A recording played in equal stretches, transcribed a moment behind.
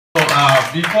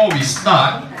before we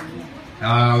start,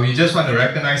 we just want to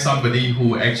recognize somebody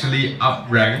who actually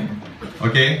up-ranked.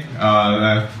 Okay,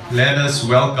 let us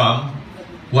welcome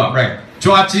who up-ranked.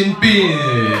 Chua Chin Pin!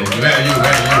 Where are you?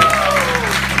 Where are you?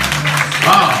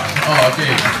 Oh,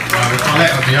 okay. We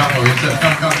collect on behalf of Vincent.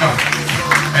 Come.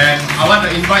 And I want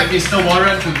to invite Mr.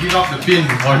 Warren to give up the pin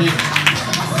for him.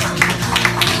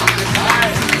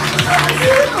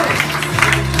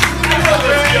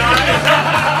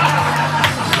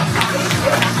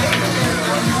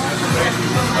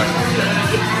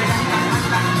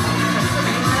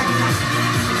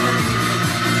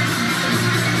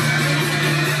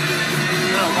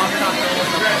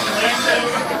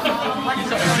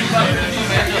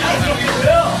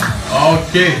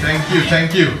 Okay,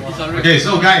 thank you. Okay,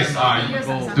 so guys,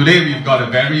 today we've got a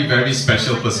very, very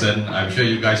special person. I'm sure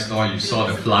you guys know, you saw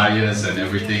the flyers and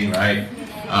everything, right?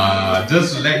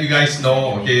 Just to let you guys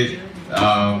know, okay,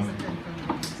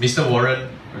 Mr. Warren,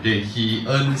 okay, he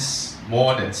earns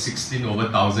more than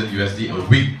 16,000 USD a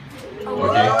week,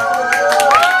 okay?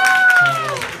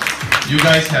 So you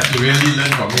guys have to really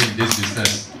learn from him in this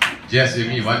business. Yes,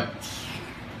 Jamie, what?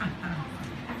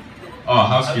 Oh,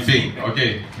 housekeeping.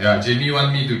 Okay. Yeah, Jamie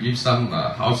want me to give some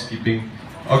housekeeping.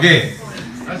 Okay.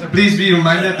 Please be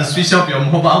reminded to switch off your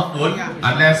mobile phone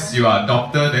unless you are a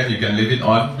doctor, then you can leave it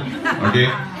on.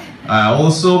 Okay.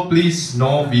 Also, please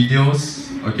no videos.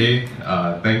 Okay.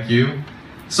 Thank you.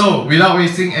 So, without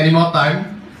wasting any more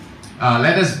time,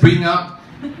 let us bring up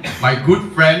my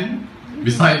good friend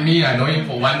beside me. I know him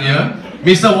for 1 year,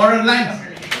 Mr. Warren Lance.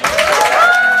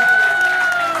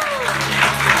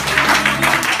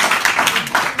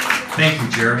 Thank you,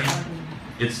 Jeremy.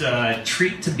 It's a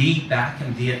treat to be back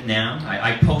in Vietnam.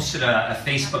 I posted a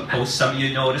Facebook post, some of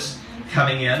you noticed,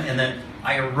 coming in, and then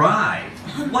I arrived.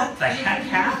 What the heck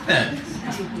happened?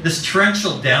 This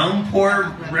torrential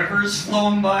downpour, rivers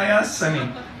flowing by us. I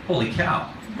mean, holy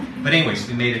cow. But anyways,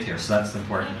 we made it here, so that's the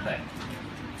important thing.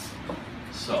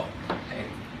 So, hey,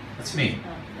 that's me.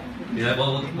 Yeah,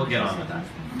 we'll get on with that.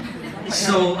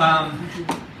 So,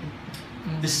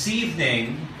 this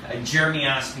evening, Jeremy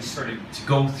asked me sort of to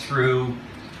go through,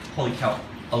 holy cow,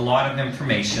 a lot of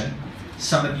information.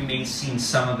 Some of you may have seen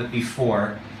some of it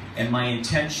before, and my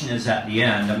intention is at the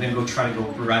end, I'm going to try to go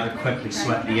rather quickly,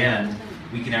 so at the end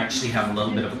we can actually have a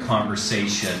little bit of a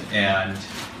conversation and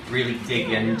really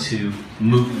dig into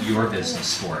moving your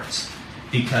business forwards.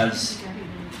 Because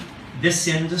this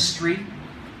industry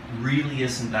really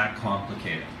isn't that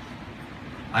complicated.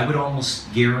 I would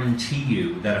almost guarantee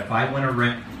you that if I went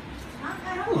around,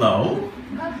 hello.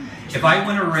 If I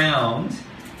went around,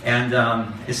 and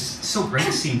it's so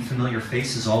great seeing familiar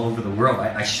faces all over the world.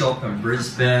 I show up in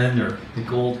Brisbane or the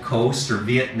Gold Coast or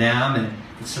Vietnam, and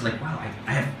it's sort of like, wow,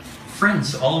 I have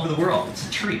friends all over the world. It's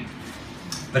a treat.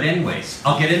 But anyways,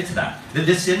 I'll get into that.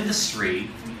 This industry,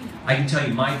 I can tell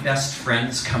you, my best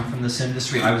friends come from this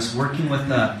industry. I was working with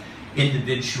an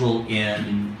individual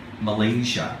in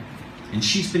Malaysia, and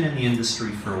she's been in the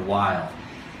industry for a while.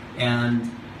 And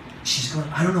she's going,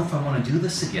 I don't know if I want to do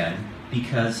this again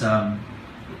because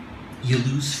you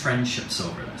lose friendships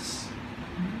over this.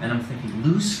 And I'm thinking,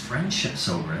 lose friendships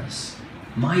over this?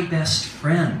 My best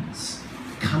friends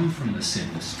come from this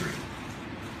industry.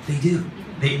 They do.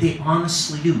 They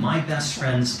honestly do. My best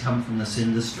friends come from this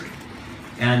industry.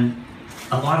 And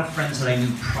a lot of friends that I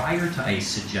knew prior to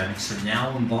IsaSG are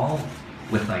now involved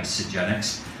with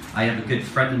IsaSG. I have a good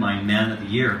friend of mine, Man of the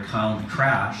Year, Kyle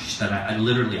Crash, that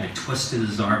I twisted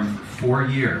his arm for 4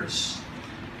 years,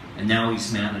 and now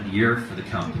he's Man of the Year for the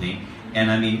company.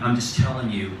 And I mean, I'm just telling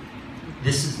you,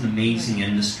 this is an amazing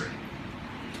industry.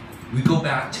 We go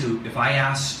back to, if I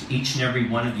asked each and every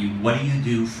one of you, what do you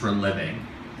do for a living?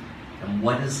 And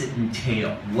what does it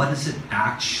entail? What does it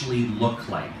actually look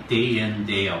like, day in,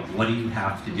 day out? What do you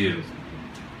have to do?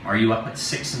 Are you up at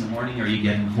 6 in the morning, or are you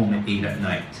getting home at 8 at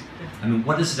night? I mean,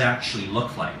 what does it actually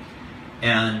look like?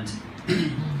 And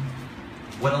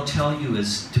what I'll tell you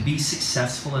is, to be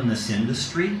successful in this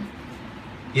industry,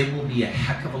 it will be a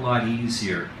heck of a lot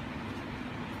easier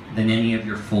than any of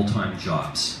your full-time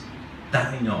jobs.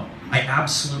 That I know. I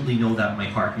absolutely know that in my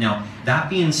heart. Now, that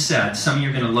being said, some of you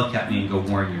are going to look at me and go,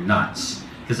 Warren, you're nuts.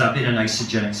 Because I've been in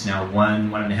IsaSG now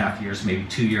 1.5 years, maybe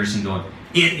 2 years, and going,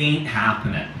 it ain't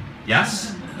happening.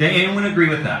 Yes? Does anyone agree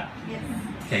with that? Yes.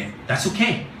 Okay, that's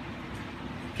okay.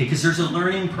 Okay, because there's a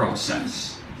learning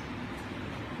process.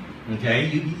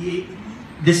 Okay,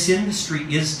 this industry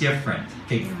is different.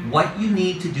 Okay, what you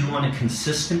need to do on a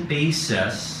consistent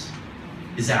basis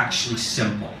is actually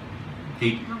simple.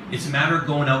 Okay, it's a matter of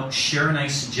going out, sharing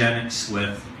IsaSG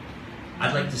with,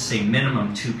 I'd like to say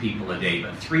minimum 2 people a day,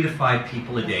 but 3 to 5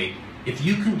 people a day, if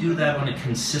you can do that on a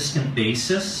consistent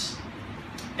basis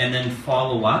and then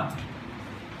follow up,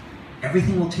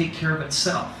 everything will take care of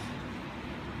itself.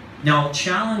 Now, I'll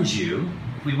challenge you,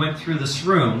 if we went through this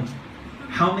room,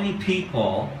 how many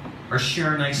people are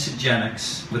sharing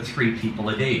isogenics with 3 people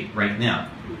a day right now?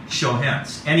 Show of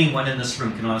hands. Anyone in this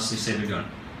room can honestly say they're doing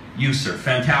it. You, sir.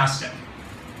 Fantastic.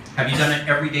 Have you done it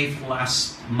every day for the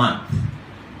last month?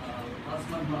 Last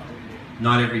month, not every day.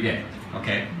 Not every day.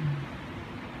 Okay.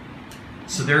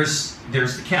 So there's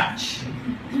the catch.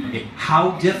 Okay.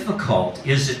 How difficult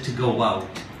is it to go out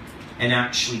and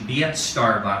actually be at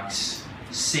Starbucks,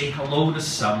 say hello to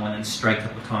someone, and strike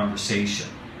up a conversation?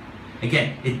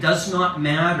 Again, it does not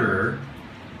matter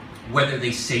whether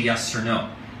they say yes or no.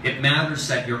 It matters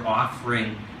that you're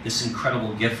offering this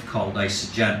incredible gift called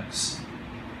IsaSG.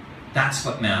 That's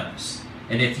what matters.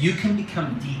 And if you can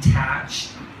become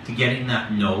detached to getting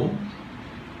that no,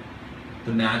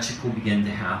 the magic will begin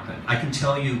to happen. I can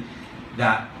tell you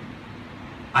that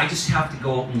I just have to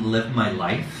go out and live my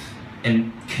life,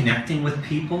 and connecting with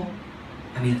people,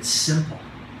 I mean, it's simple.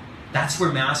 That's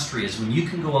where mastery is. When you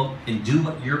can go out and do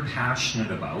what you're passionate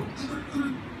about,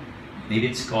 maybe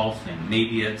it's golfing,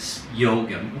 maybe it's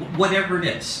yoga, whatever it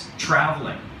is,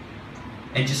 traveling,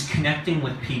 and just connecting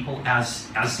with people as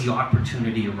the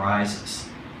opportunity arises.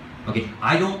 Okay,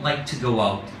 I don't like to go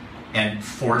out and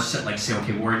force it, like say,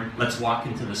 okay, let's walk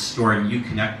into the store and you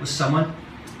connect with someone.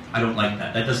 I don't like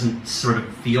that. That doesn't sort of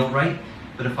feel right.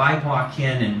 But if I walk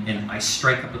in and I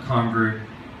strike up a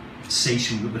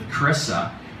conversation with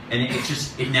Carissa, and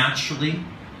it naturally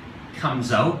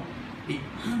comes out,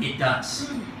 it does.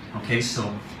 Okay,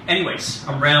 so anyways,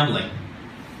 I'm rambling,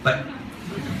 but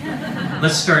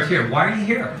let's start here. Why are you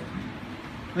here?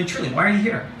 I mean, truly, why are you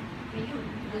here?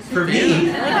 For me?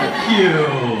 Thank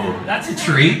you. That's a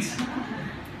treat.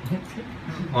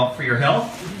 Well, for your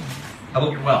health? How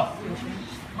about your wealth?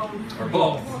 Or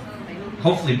both?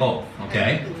 Hopefully both,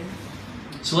 okay?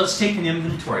 So let's take an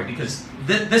inventory, because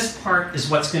this part is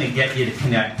what's going to get you to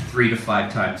connect 3 to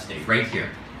 5 times a day, right here.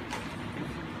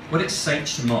 What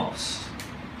excites you most?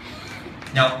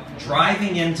 Now,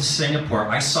 driving into Singapore,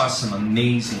 I saw some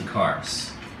amazing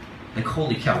cars. Like,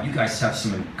 holy cow, you guys have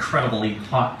some incredibly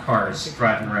hot cars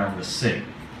driving around the city.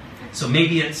 So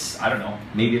maybe it's, I don't know,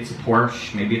 maybe it's a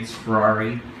Porsche, maybe it's a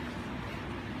Ferrari.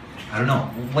 I don't know.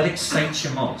 What excites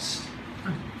you most?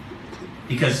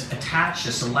 Because attach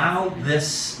this, allow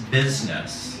this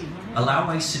business, allow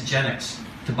IsaSG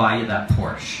to buy you that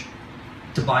Porsche,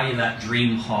 to buy you that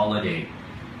dream holiday,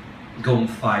 going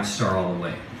 5-star all the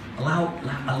way. Allow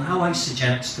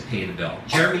IsaSG to pay the bill.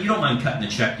 Jeremy, you don't mind cutting the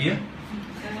check, do you?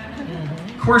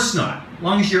 Of course not. As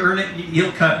long as you earn it,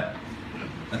 you'll cut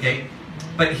it. Okay?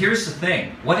 But here's the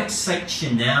thing. What excites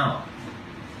you now?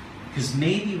 Because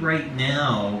maybe right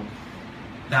now,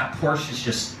 that Porsche is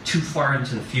just too far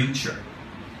into the future.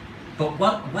 But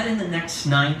what in the next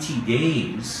 90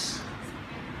 days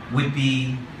would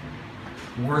be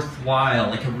worthwhile,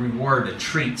 like a reward, a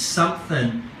treat,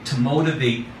 something to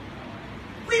motivate?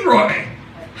 Leroy,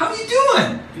 how you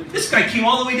doing? This guy came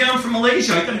all the way down from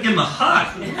Malaysia. I gotta give him a hug.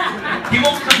 He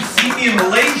won't come see me in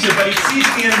Malaysia, but he sees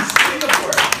me in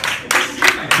Singapore.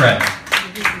 My friend.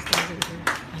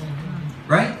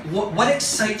 Right? What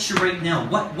excites you right now?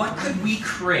 What could we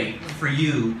create for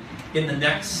you in the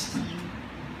next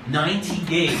 90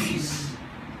 days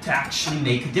to actually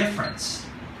make a difference?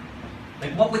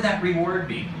 Like, what would that reward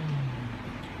be?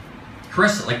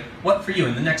 Carissa, like, what for you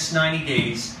in the next 90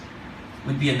 days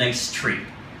would be a nice treat?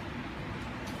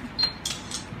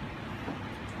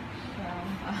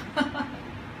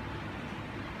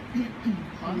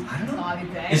 I don't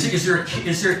know.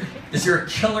 Is there a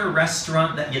killer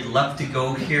restaurant that you'd love to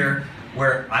go here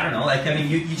where, I don't know, like, I mean,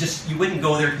 you wouldn't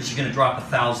go there because you're going to drop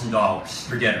 $1,000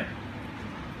 for dinner.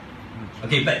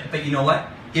 Okay, but you know what?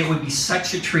 It would be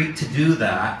such a treat to do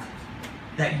that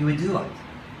you would do it.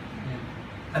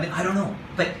 I mean, I don't know,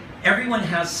 but everyone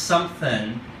has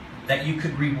something that you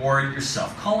could reward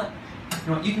yourself. Call it,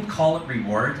 you know, you can call it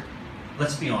reward.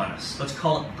 Let's be honest. Let's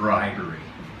call it bribery.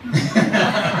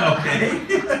 Okay?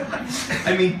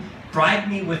 I mean, bribe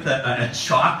me with a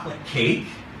chocolate cake.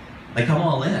 Like, I'm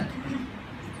all in.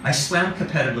 I swam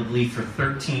competitively for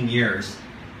 13 years,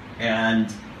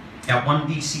 and at one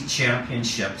BC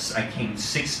Championships, I came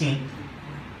 16th.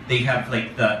 They have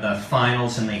like the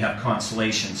finals and they have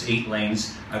consolations, 8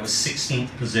 lanes. I was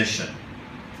 16th position.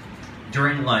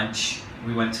 During lunch,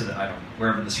 we went to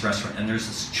wherever this restaurant, and there's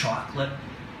this chocolate,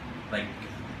 like,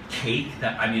 cake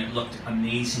that, I mean, it looked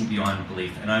amazing beyond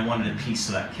belief, and I wanted a piece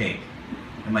of that cake.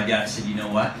 And my dad said, you know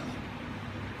what?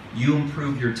 You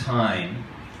improve your time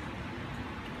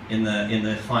in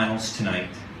the finals tonight,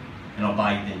 and I'll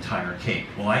buy you the entire cake.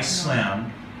 Well, I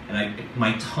swam, and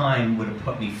my time would have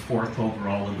put me 4th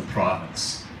overall in the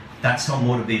province. That's how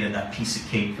motivated that piece of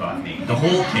cake got me, the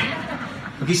whole cake.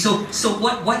 Okay, so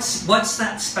what's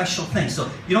that special thing? So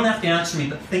you don't have to answer me,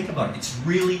 but think about it. It's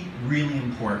really, really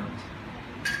important.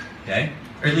 Okay?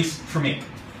 Or at least for me.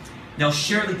 Now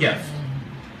share the gift.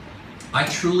 I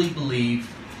truly believe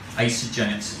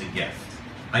IsaGenics is a gift.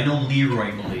 I know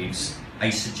Leroy believes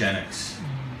IsaGenics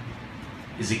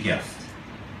is a gift.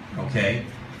 Okay?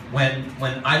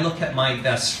 When I look at my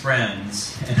best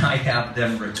friends and I have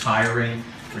them retiring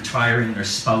their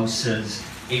spouses,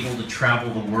 able to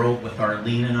travel the world with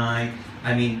Arlene and I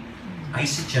mean,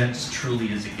 IsaGenics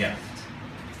truly is a gift.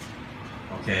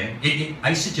 Okay?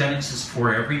 IsaGenics is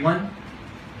for everyone,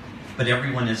 but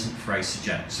everyone isn't for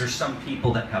IsaGenics. There's some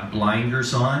people that have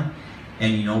blinders on,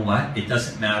 and you know what? It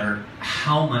doesn't matter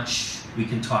how much we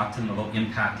can talk to them about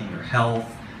impacting their health,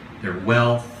 their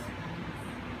wealth.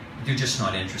 They're just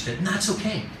not interested, and that's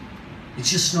okay.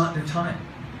 It's just not their time.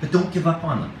 But don't give up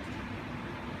on them.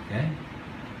 Okay?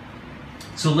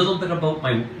 So a little bit about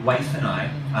my wife and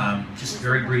I, just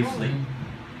very briefly.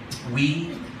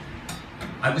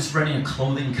 I was running a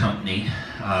clothing company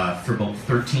for about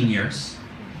 13 years,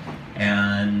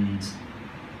 and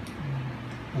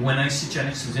when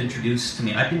IsaGenics was introduced to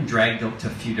me, I've been dragged out to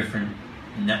a few different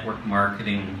network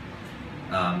marketing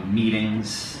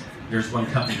meetings. There's one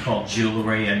company called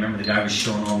Jewelry. I remember the guy was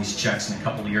showing all these checks, and a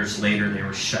couple of years later they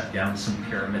were shut down, some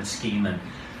pyramid scheme, and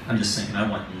I'm just thinking, I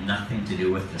want nothing to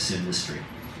do with this industry.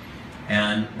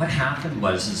 And what happened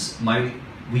was,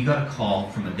 we got a call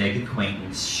from a big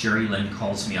acquaintance. Sherry Lynn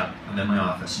calls me up. I'm in my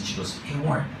office, and she goes, "Hey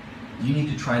Warren, you need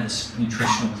to try this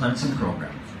nutritional cleansing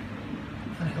program."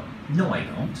 And I go, "No, I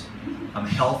don't. I'm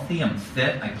healthy, I'm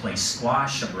fit, I play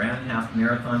squash, I've ran half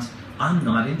marathons. I'm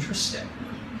not interested."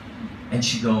 And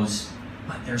she goes,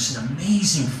 "But there's an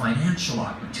amazing financial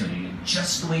opportunity." And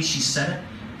just the way she said it,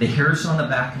 the hairs on the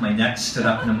back of my neck stood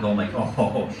up, and I'm going like,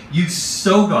 "Oh, you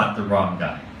so got the wrong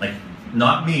guy." Like,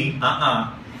 not me,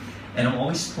 And I'm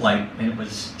always polite, and it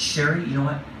was, "Sherry, you know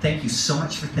what? Thank you so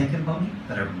much for thinking about me,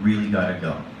 but I really gotta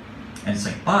go." And it's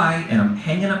like, "Bye," and I'm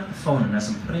hanging up the phone, and as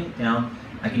I'm putting it down,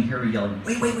 I can hear her yelling,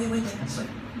 wait. And it's like,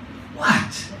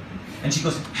 "What?" And she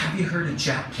goes, "Have you heard of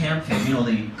Jack Canfield, you know,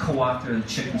 the co-author of the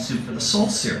Chicken Soup for the Soul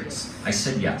series?" I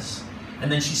said, "Yes." And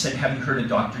then she said, "Have you heard of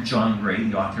Dr. John Gray,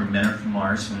 the author of Men Are From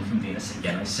Mars, Women From Venus?"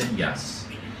 Again, I said, "Yes."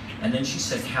 And then she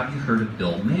said, "Have you heard of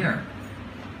Bill Maher?"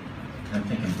 I'm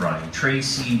thinking Brian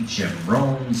Tracy, Jim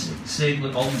Rohn, Zig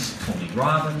Ziglar, all these, Tony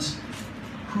Robbins.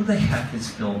 Who the heck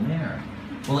is Bill Maher?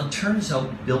 Well, it turns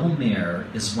out Bill Maher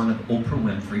is one of Oprah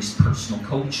Winfrey's personal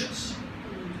coaches.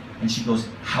 And she goes,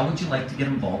 "How would you like to get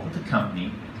involved with a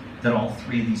company that all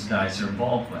 3 of these guys are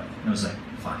involved with?" And I was like,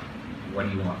 "Fine, what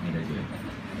do you want me to do?"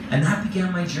 And that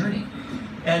began my journey.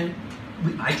 And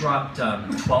I dropped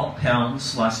 12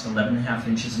 pounds, lost 11.5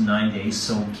 inches in 9 days,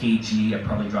 so kg, I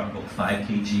probably dropped about 5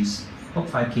 kgs. About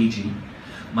 5 kg.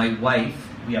 My wife,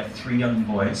 we have 3 young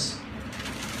boys.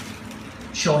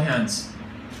 Show of hands.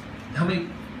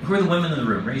 Who are the women in the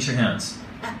room? Raise your hands.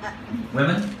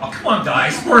 Women? Oh, come on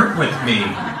guys, work with me.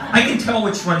 I can tell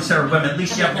which ones are women, at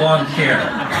least you have long hair.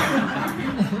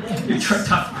 You're a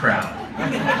tough crowd,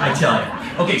 I tell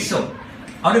you. Okay, so,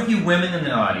 out of you women in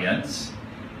the audience,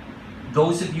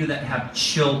 those of you that have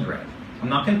children, I'm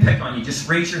not going to pick on you, just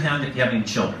raise your hand if you have any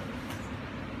children.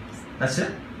 That's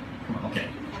it? Okay.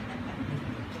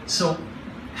 So,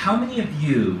 how many of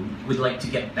you would like to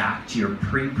get back to your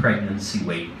pre-pregnancy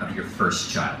weight of your first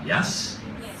child? Yes?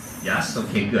 Yes. Yes?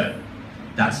 Okay, good.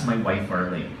 That's my wife,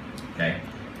 Arlene. Okay?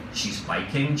 She's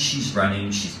biking, she's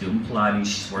running, she's doing Pilates,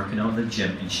 she's working out in the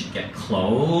gym, and she'd get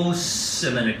close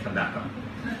and then it'd come back up.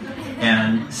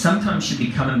 And sometimes she'd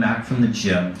be coming back from the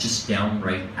gym just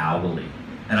downright owly.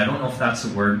 And I don't know if that's a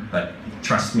word, but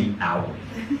trust me, owly.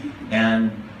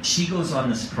 And she goes on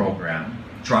this program,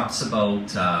 drops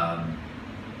about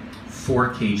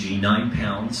 4 kg, 9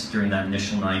 pounds during that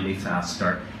initial 9-day fast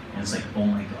start, and it's like, oh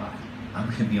my God, I'm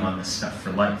going to be on this stuff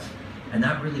for life. And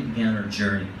that really began her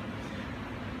journey.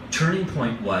 Turning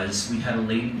point was, we had a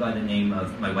lady by the name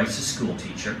of, my wife's a school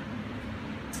teacher,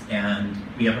 and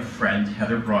we have a friend,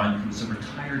 Heather Braun, who's a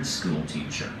retired school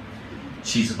teacher.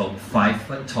 She's about 5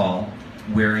 foot tall,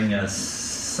 wearing a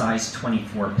size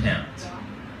 24 pant.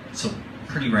 So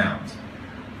pretty round.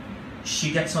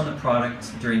 She gets on the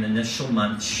product during the initial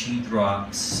month. She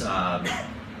drops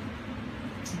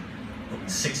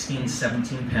 16,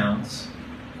 17 pounds.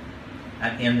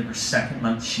 At the end of her second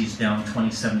month, she's down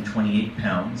 27, 28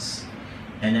 pounds.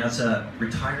 And as a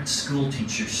retired school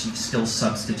teacher, she still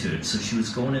substituted. So she was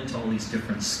going into all these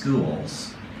different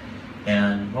schools.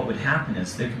 And what would happen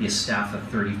is there could be a staff of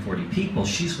 30, 40 people.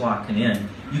 She's walking in.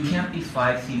 You can't be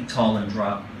 5 feet tall and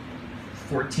drop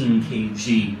 14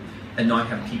 kg and not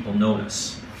have people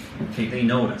notice. Okay, they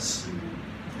notice.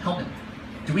 Help me.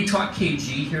 Do we talk kg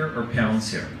here or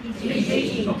pounds here?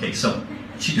 kg. Okay, so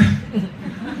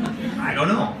I don't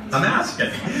know. I'm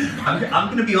asking. I'm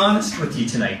going to be honest with you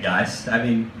tonight, guys. I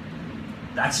mean,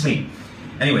 that's me.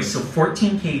 Anyway, so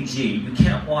 14 kg, you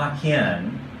can't walk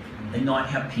in and not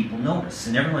have people notice.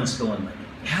 And everyone's going like,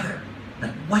 Heather,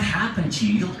 like, what happened to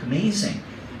you? You look amazing.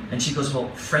 And she goes, well,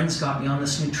 friends got me on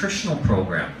this nutritional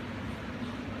program.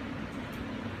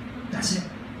 That's it.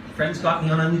 Friends got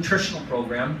me on a nutritional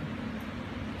program.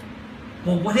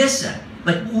 Well, what is it?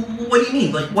 Like, what do you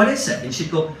mean? Like, what is it? And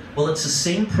she'd go, well, it's the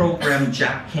same program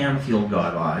Jack Canfield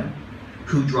got on,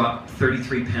 who dropped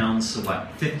 33 pounds, so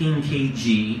what, 15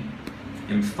 kg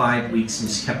in 5 weeks, and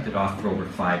he's kept it off for over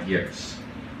 5 years.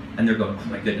 And they're going, oh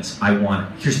my goodness, I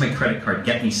want it. Here's my credit card,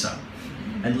 get me some.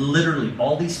 And literally,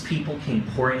 all these people came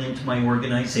pouring into my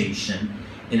organization,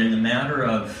 and in a matter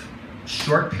of a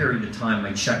short period of time,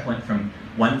 my check went from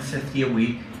 $150 a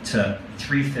week to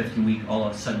 $350 a week, all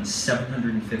of a sudden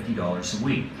 $750 a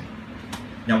week.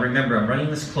 Now remember, I'm running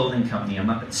this clothing company.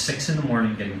 I'm up at 6 in the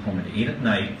morning, getting home at 8 at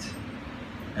night,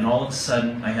 and all of a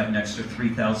sudden I have an extra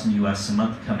 3,000 US a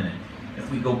month coming in. If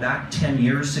we go back 10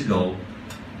 years ago,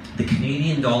 the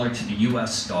Canadian dollar to the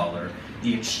US dollar,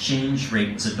 the exchange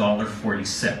rate was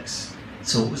 $1.46.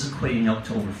 So it was equating out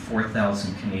to over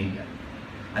 4,000 Canadian.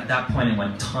 At that point I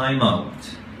went, time out.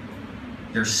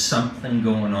 There's something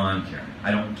going on here. I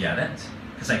don't get it,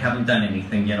 because I haven't done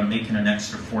anything yet. I'm making an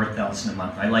extra 4,000 a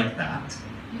month. I like that.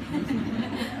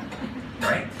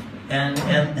 Right? And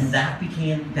that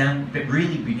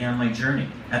really began my journey.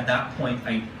 At that point,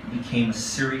 I became a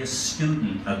serious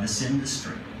student of this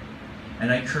industry.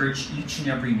 And I encourage each and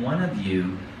every one of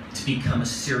you to become a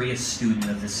serious student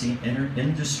of this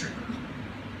industry.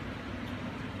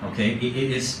 Okay?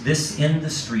 This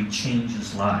industry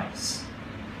changes lives.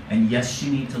 And yes,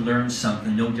 you need to learn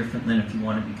something no different than if you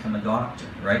want to become a doctor,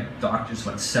 right? Doctors,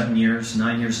 what, 7 years,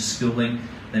 9 years of schooling,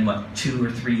 then what, 2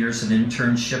 or 3 years of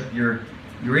internship.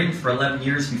 You're in for 11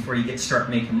 years before you start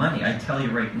making money. I tell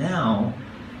you right now,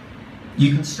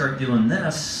 you can start doing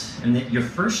this, and then your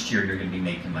first year you're going to be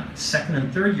making money. Second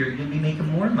and third year you're going to be making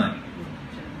more money.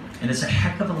 And it's a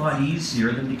heck of a lot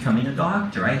easier than becoming a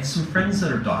doctor. I have some friends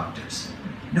that are doctors.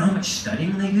 You know how much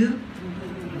studying they do?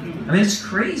 I mean, it's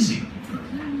crazy.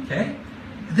 Okay?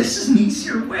 This is an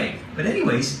easier way. But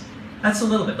anyways, that's a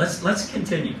little bit. Let's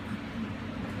continue.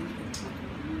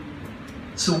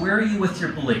 So where are you with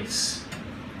your beliefs?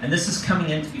 And this is coming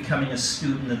into becoming a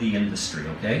student of the industry,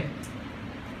 okay?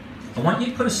 I want you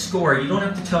to put a score. You don't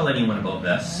have to tell anyone about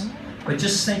this, but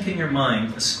just think in your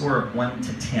mind a score of 1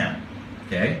 to 10,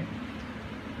 okay?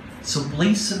 So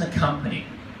beliefs in the company.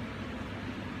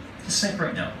 Just think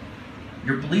right now.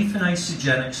 Your belief in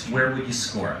isogenics, where would you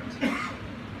score it?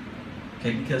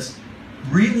 Okay, because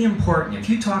really important, if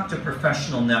you talk to a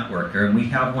professional networker, and we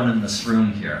have one in this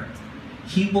room here,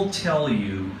 he will tell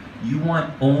you you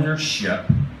want ownership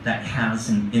that has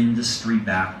an industry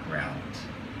background.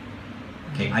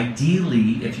 Okay,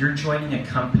 ideally, if you're joining a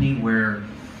company where,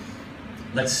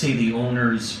 let's say the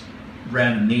owners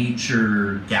ran a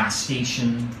major gas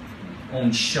station,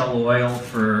 owned Shell Oil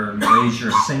for Malaysia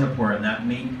or Singapore, and that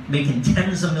making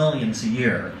tens of millions a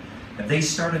year, if they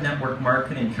start a network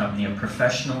marketing company, a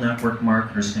professional network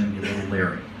marketer is going to be a little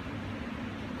leery.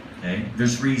 Okay?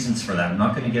 There's reasons for that. I'm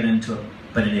not going to get into it,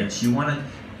 but it is. You want an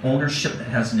ownership that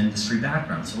has an industry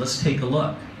background. So let's take a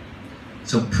look.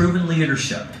 So proven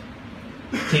leadership.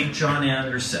 Take John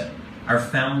Anderson, our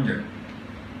founder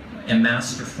and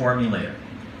master formulator.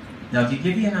 Now, to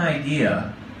give you an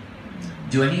idea,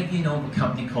 do any of you know of a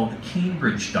company called the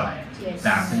Cambridge Diet? Yes.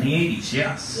 Back in the 80s,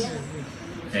 yes. Yes.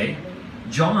 Okay.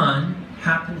 John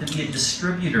happened to be a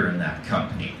distributor in that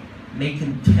company,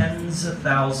 making tens of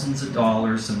thousands of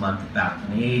dollars a month back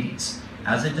in the 80s.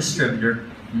 As a distributor,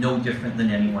 no different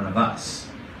than any one of us.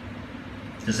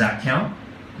 Does that count?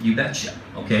 You betcha,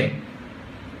 okay?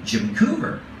 Jim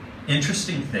Coover.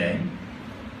 Interesting thing,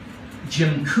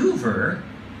 Jim Coover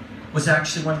was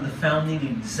actually one of the founding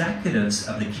executives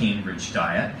of the Cambridge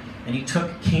Diet, and he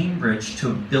took Cambridge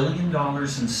to $1 billion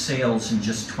in sales in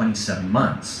just 27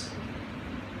 months.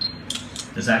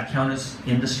 Does that count as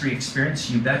industry experience?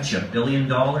 You betcha. $1 billion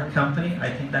company? I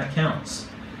think that counts.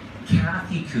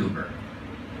 Kathy Coover,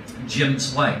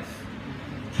 Jim's wife.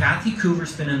 Kathy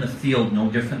Coover's been in the field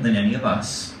no different than any of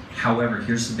us. However,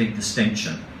 here's the big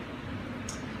distinction.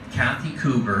 Kathy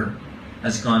Coover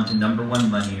has gone to #1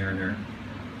 money earner.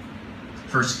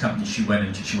 First company she went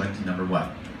into, she went to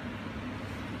 #1.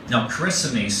 Now,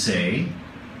 Carissa may say,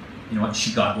 you know what,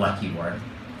 she got lucky, Warren.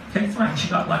 Okay, fine, she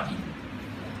got lucky.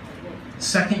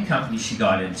 Second company she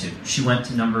got into, she went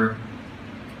to #1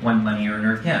 money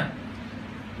earner again.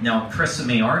 Now, Carissa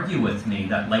may argue with me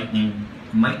that lightning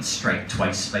might strike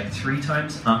twice, like 3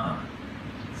 times.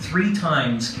 3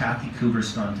 times Kathy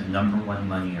Cooper's gone to #1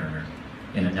 money earner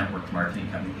in a network marketing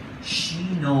company. She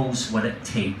knows what it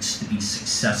takes to be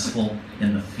successful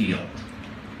in the field.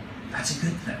 That's a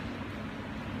good thing.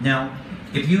 Now,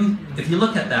 if you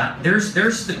look at that, there's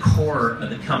the core of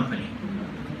the company.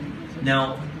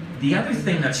 Now, the other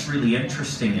thing that's really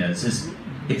interesting is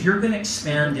if you're going to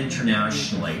expand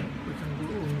internationally,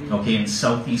 okay, in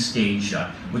Southeast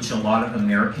Asia, which a lot of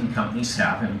American companies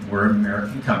have, and we're an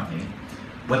American company,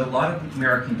 what a lot of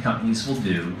American companies will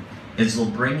do is they'll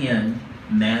bring in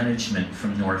management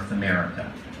from North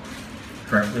America.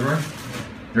 Correct, Leroy?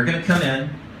 They're going to come in,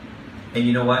 and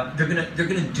you know what? They're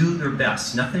gonna do their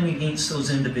best. Nothing against those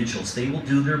individuals. They will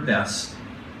do their best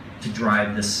to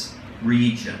drive this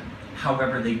region.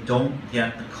 However, they don't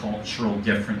get the cultural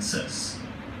differences.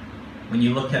 When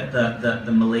you look at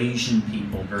the Malaysian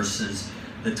people versus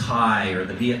the Thai or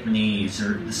the Vietnamese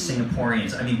or the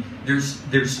Singaporeans, I mean,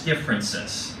 there's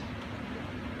differences.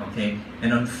 Okay,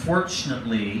 and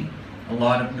unfortunately, a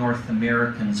lot of North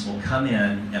Americans will come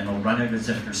in and they'll run it as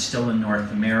if they're still in North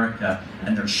America,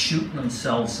 and they're shooting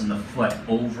themselves in the foot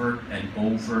over and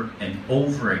over and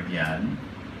over again.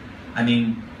 I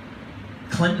mean,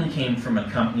 Clinton came from a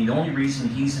company, the only reason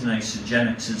he's in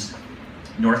IsaSG is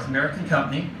North American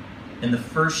company. In the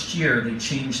first year, they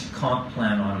changed the comp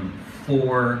plan on him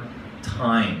 4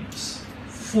 times.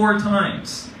 4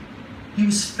 times. He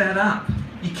was fed up.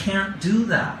 You can't do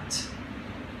that.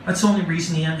 That's the only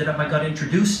reason he ended up, I got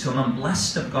introduced to him. I'm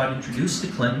blessed to have got introduced to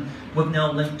Clinton. We've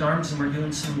now linked arms and we're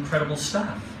doing some incredible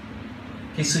stuff.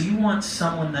 Okay, so you want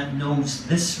someone that knows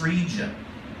this region.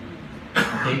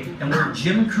 Okay, and where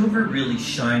Jim Coover really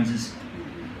shines is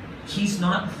he's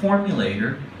not the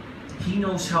formulator. He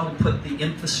knows how to put the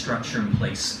infrastructure in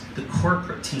place, the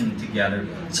corporate team together,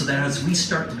 so that as we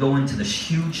start to go into this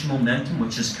huge momentum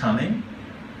which is coming,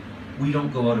 we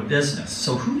don't go out of business.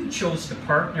 So who he chose to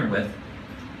partner with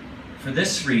for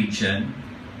this region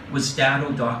was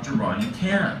Dado Dr. Ronnie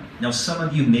Tan. Now, some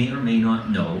of you may or may not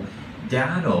know,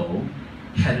 Dado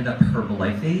headed up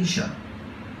Herbalife Asia.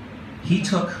 He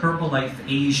took Herbalife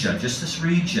Asia, just this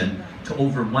region, to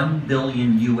over $1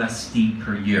 billion USD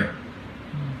per year.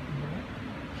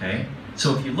 Okay?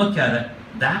 So if you look at it,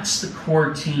 that's the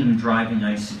core team driving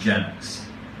IsaSG.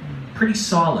 Pretty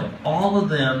solid. All of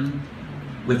them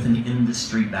with an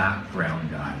industry background,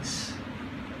 guys.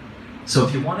 So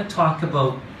if you want to talk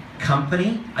about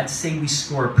company, I'd say we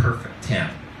score a perfect 10.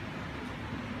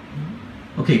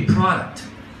 Okay, product.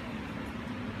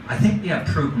 I think we have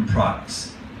proven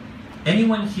products.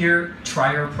 Anyone here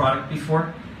try our product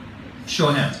before? Show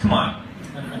of hands, come on.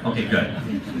 Okay, good.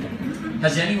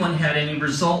 Has anyone had any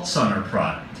results on our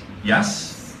product?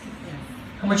 Yes?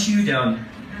 How much are you down?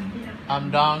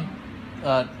 I'm down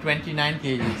 29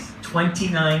 kgs.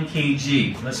 29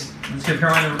 kg. Let's give her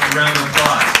a round of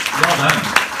applause. Well done.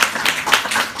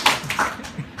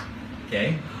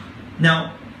 Okay.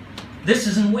 Now, this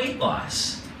isn't weight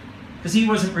loss, because he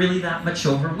wasn't really that much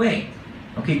overweight.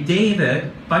 Okay,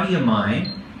 David, buddy of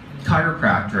mine,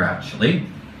 chiropractor actually,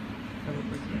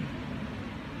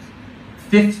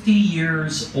 50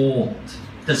 years old.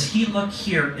 Does he look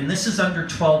here, and this is under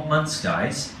 12 months,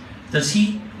 guys, does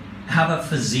he have a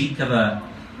physique of a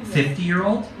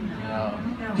 50-year-old? No.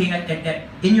 Okay,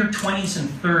 in your 20s and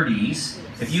 30s,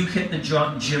 if you hit the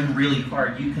gym really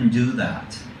hard, you can do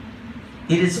that.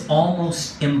 It is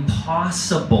almost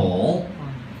impossible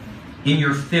in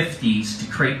your 50s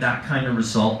to create that kind of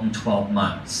result in 12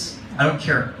 months. I don't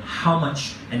care how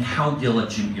much and how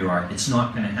diligent you are, it's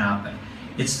not going to happen.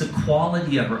 It's the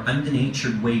quality of our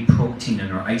undenatured whey protein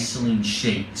and our isolene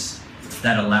shakes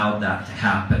that allowed that to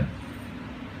happen.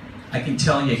 I can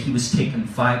tell you he was taking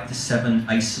 5 to 7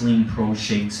 isolene pro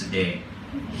shakes a day,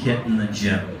 hitting the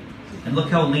gym. And look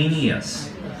how lean he is.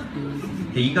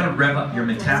 Okay, you got to rev up your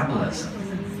metabolism.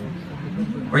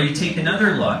 Or you take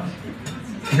another look.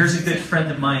 Here's a good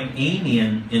friend of mine, Amy,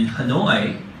 in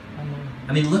Hanoi.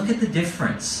 I mean, look at the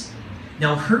difference.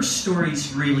 Now, her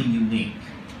story's really unique.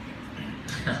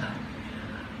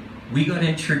 We got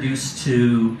introduced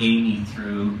to Amy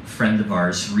through a friend of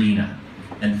ours, Rena.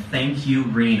 And thank you,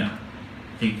 Rena.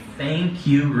 Okay, thank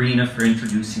you, Rena, for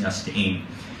introducing us to Amy.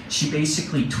 She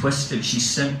basically twisted, she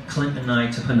sent Clint and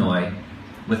I to Hanoi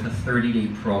with a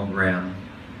 30-day program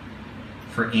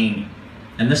for Amy.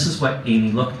 And this is what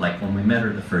Amy looked like when we met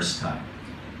her the first time.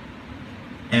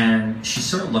 And she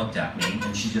sort of looked at me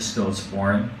and she just goes,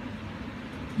 Warren,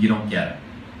 you don't get it.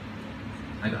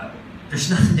 I go, there's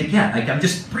nothing to get. I'm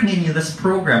just bringing you this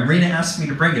program. Rena asked me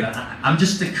to bring it. I'm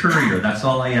just a courier. That's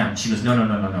all I am. She goes,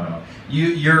 no.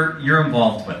 You're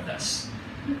involved with this.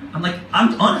 I'm like,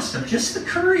 I'm honest. I'm just the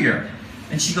courier.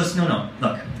 And she goes, no.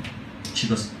 Look. She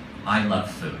goes, I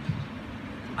love food.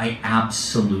 I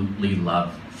absolutely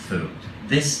love food.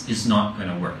 This is not going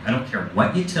to work. I don't care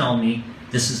what you tell me.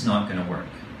 This is not going to work.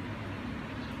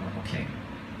 Okay.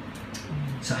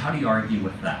 So how do you argue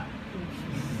with that?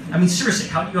 I mean, seriously,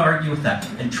 how do you argue with that?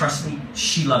 And trust me,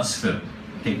 she loves food.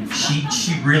 Okay,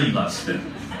 she really loves food.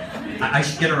 I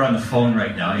should get her on the phone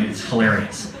right now. It's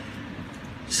hilarious.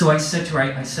 So I said to her,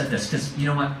 I said this, because you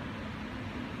know what?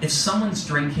 If someone's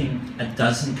drinking a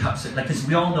dozen cups, because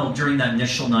we all know during that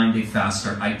initial 9-day fast,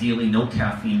 ideally no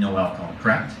caffeine, no alcohol,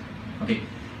 correct? Okay.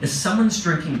 If someone's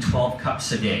drinking 12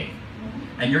 cups a day,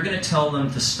 and you're going to tell them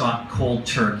to stop cold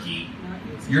turkey,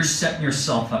 you're setting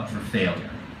yourself up for failure.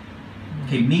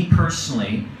 Okay, me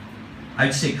personally,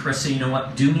 I'd say, Carissa, you know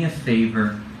what? Do me a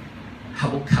favor. How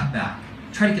about cut back?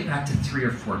 Try to get back to 3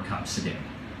 or 4 cups a day.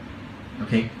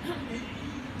 Okay?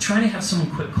 Trying to have someone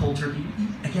quit cold turkey,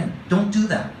 again, don't do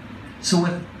that. So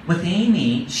with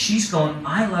Amy, she's going,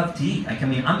 I love to eat. I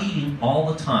mean, I'm eating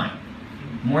all the time.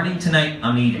 Morning to night,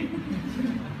 I'm eating.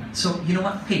 So, you know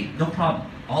what? Hey, no problem.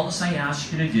 All this I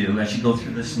ask you to do as you go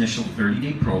through this initial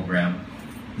 30-day program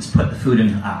is put the food in,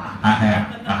 okay?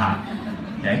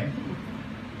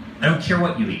 I don't care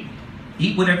what you eat.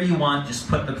 Eat whatever you want, just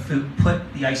put the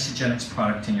IsaGenics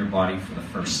product in your body for the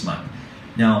first month.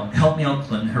 Now, help me out,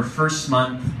 Clinton. Her first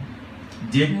month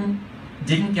didn't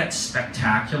get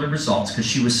spectacular results because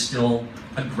she was still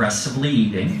aggressively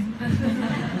eating.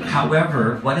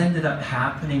 However, what ended up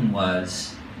happening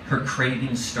was her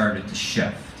cravings started to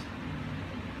shift.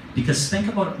 Because think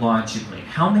about it logically.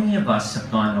 How many of us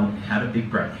have gone out and had a big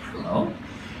breakfast? Hello?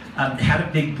 Had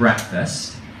a big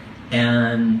breakfast,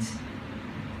 and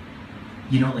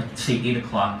you know, like say 8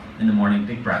 o'clock in the morning,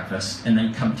 big breakfast, and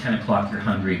then come 10 o'clock, you're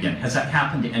hungry again. Has that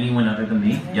happened to anyone other than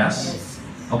me? Yes?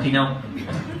 Okay, now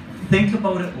think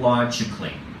about it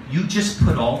logically. You just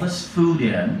put all this food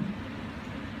in,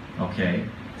 okay?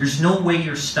 There's no way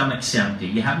your stomach's empty.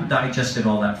 You haven't digested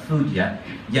all that food yet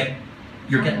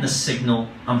you're getting the signal,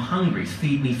 I'm hungry,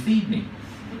 feed me, feed me.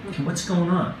 Okay, what's going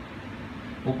on?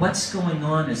 Well, what's going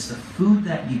on is the food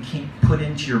that you can't put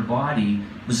into your body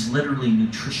was literally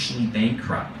nutritionally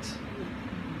bankrupt.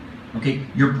 Okay,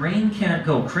 your brain can't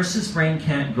go, Chris's brain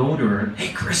can't go to her, hey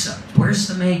Carissa, where's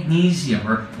the magnesium,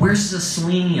 or where's the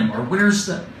selenium, or where's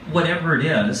the whatever it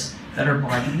is that her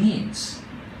body needs.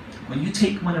 When you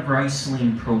take one of our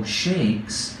Isolene Pro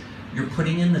shakes, you're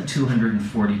putting in the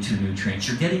 242 nutrients,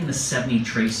 you're getting the 70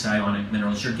 trace ionic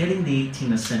minerals, you're getting the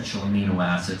 18 essential amino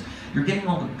acids, you're getting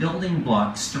all the building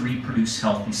blocks to reproduce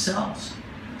healthy cells.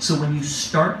 So when you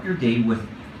start your day with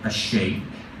a shake,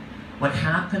 what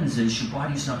happens is your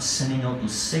body's not sending out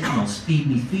those signals, feed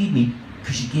me,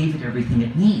 because you gave it everything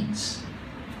it needs.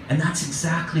 And that's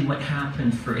exactly what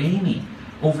happened for Amy.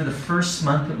 Over the first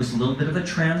month, it was a little bit of a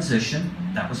transition.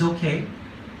 That was okay,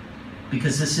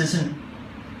 because this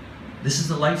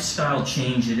is a lifestyle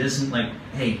change. It isn't like,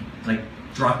 hey, like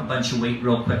drop a bunch of weight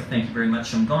real quick, thank you very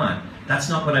much, I'm gone. That's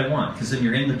not what I want, because then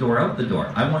you're in the door, out the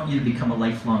door. I want you to become a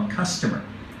lifelong customer.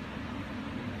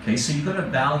 Okay, so you've got to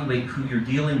evaluate who you're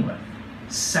dealing with.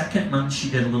 Second month, she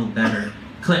did a little better.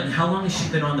 Clinton, how long has she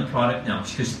been on the product now?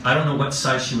 Because I don't know what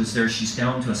size she was there. She's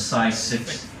down to a size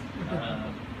 6.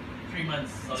 3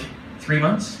 months, sorry. 3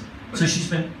 months? So she's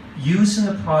been using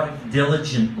the product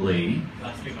diligently.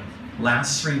 Last 3 months.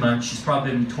 Last 3 months. She's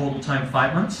probably in total time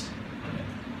 5 months?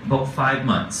 About 5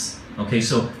 months. Okay,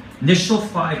 so initial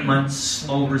 5 months,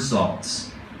 slow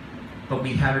results. But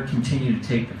we had her continue to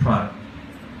take the product.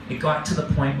 It got to the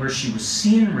point where she was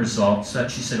seeing results that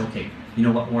she said, okay, you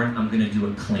know what, Warren, I'm going to do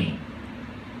it clean.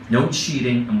 No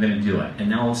cheating, I'm going to do it. And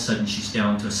now all of a sudden she's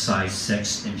down to a size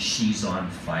 6 and she's on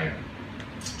fire.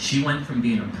 She went from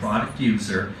being a product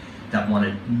user that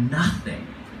wanted nothing,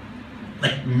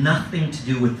 like nothing to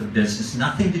do with the business,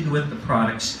 nothing to do with the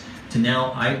products, to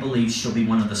now I believe she'll be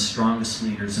one of the strongest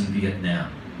leaders in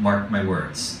Vietnam. Mark my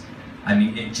words. I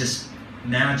mean, it just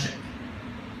magic.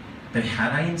 But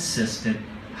had I insisted,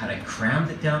 had I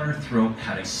crammed it down her throat,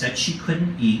 had I said she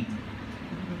couldn't eat,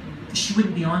 she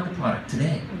wouldn't be on the product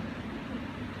today.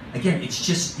 Again, it's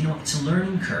just, you know, it's a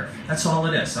learning curve. That's all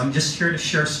it is. I'm just here to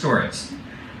share stories.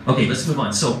 Okay, let's move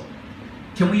on. So,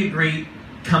 can we agree,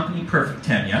 company perfect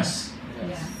 10, yes?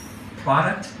 Yes.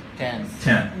 Product? 10.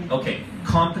 10. Okay,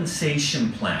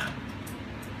 compensation plan.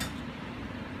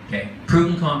 Okay,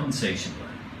 proven compensation plan.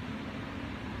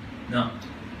 Now,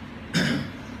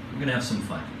 we're gonna have some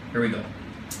fun. Here we go.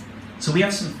 So we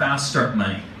have some fast start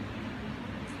money.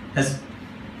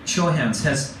 Show of hands,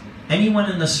 has anyone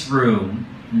in this room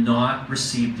not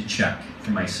received a check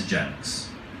from IsaSG?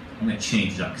 I'm gonna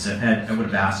change that because I would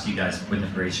have asked you guys, wouldn't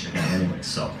have raised your hand anyway.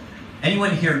 So,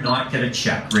 anyone here not get a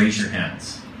check? Raise your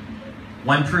hands.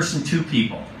 One person, two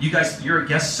people. You guys, you're a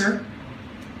guest, sir?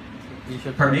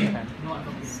 Pardon me?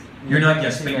 You're not a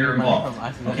guest, but you're involved.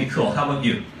 Okay, cool. How about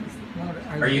you?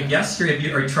 Are you a guest or are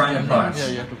you trying the products? Yeah,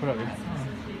 you have to put up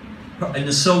it. An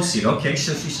associate. Okay,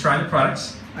 so she's trying the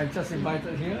products. I just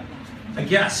invited here. A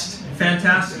guest.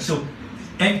 Fantastic. So,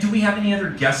 and do we have any other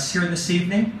guests here this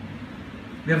evening?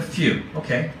 We have a few.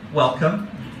 Okay. Welcome.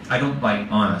 I don't bite,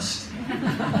 honest.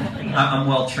 I'm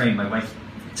well trained. My wife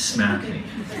smacked me.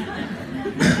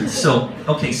 So,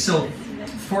 okay, so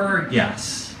for our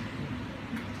guests,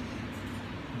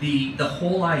 the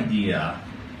whole idea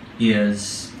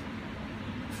is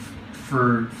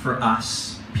for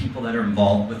us, people that are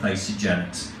involved with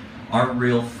IsaSG, our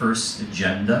real first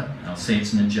agenda, I'll say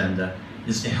it's an agenda,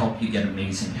 is to help you get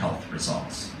amazing health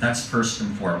results. That's first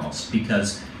and foremost,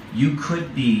 because you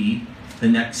could be the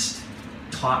next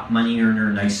top money earner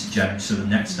in IsaSG, or the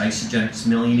next IsaSG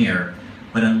millionaire,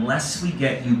 but unless we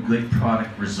get you good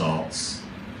product results,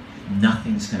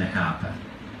 nothing's going to happen.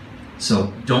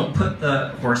 So don't put the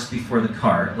horse before the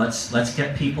cart. Let's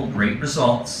get people great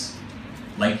results,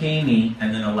 like Amy,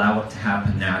 and then allow it to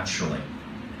happen naturally.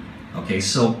 Okay,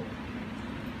 so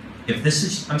if this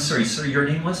is, I'm sorry, sir, your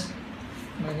name was?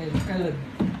 My name is Alan.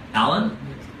 Alan?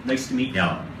 Nice to meet you,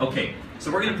 Alan. Okay,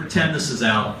 so we're going to pretend this is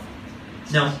Alan.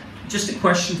 Now, just a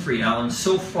question for you, Alan.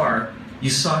 So far, you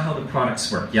saw how the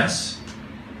products work, yes?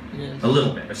 Yes. A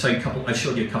little bit. I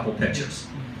showed you a couple pictures.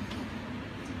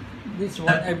 This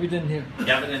one evident here.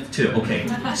 Evident too. Okay.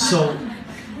 So,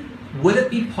 would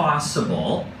it be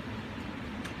possible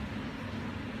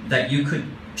that you could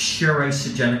share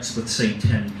IsaSG with, say,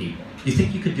 10 people? Do you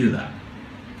think you could do that?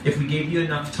 If we gave you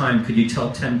enough time, could you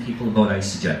tell 10 people about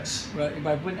IsaSG? Well, if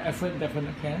I put effort,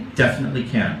 definitely can. Definitely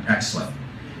can. Excellent.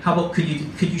 How about could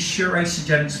you share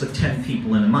IsaSG with 10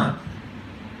 people in a month?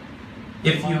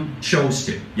 If you chose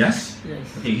to, yes?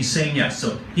 Yes. Okay, he's saying yes.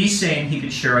 So he's saying he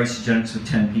could share IsaSG with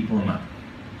 10 people a month.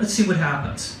 Let's see what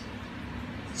happens.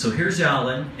 So here's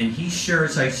Alan, and he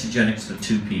shares IsaSG with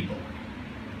 2 people.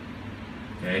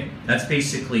 Okay, that's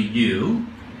basically you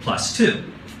plus 2.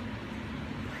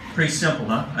 Pretty simple,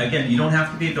 huh? Again, you don't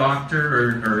have to be a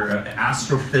doctor or an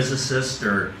astrophysicist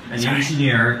or an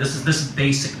engineer. This is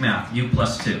basic math, you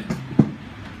plus 2.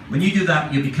 When you do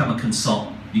that, you become a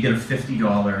consultant. You get a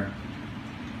 $50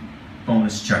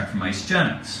 bonus check from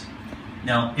IsaSG.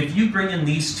 Now, if you bring in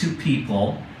these 2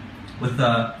 people with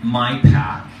a My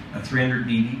Pack, a 300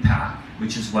 BB pack,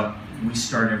 which is what we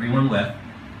start everyone with,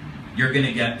 you're going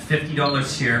to get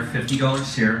 $50 here,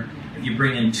 $50 here. If you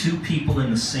bring in 2 people in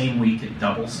the same week, it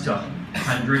doubles to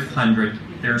 100.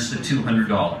 There's the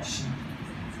 $200.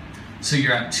 So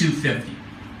you're at $250.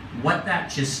 What that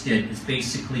just did is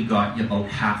basically got you about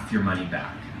half your money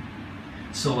back.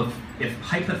 So if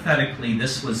hypothetically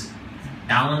this was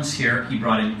Alan's here, he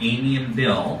brought in Amy and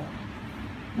Bill,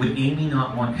 would Amy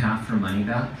not want half her money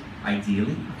back?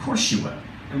 Ideally, of course she would,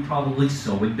 and probably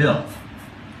so would Bill.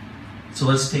 So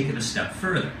let's take it a step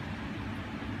further.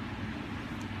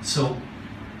 So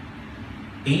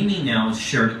Amy now has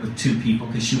shared it with 2 people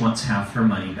because she wants half her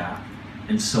money back,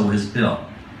 and so has Bill.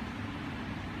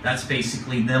 That's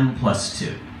basically them plus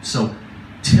 2. So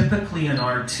typically in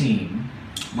our team,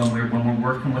 when we're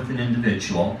working with an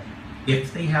individual,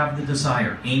 if they have the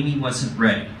desire, Amy wasn't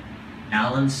ready.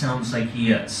 Alan sounds like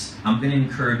he is. I'm going to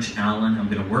encourage Alan. I'm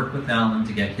going to work with Alan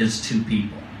to get his 2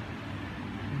 people.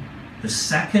 The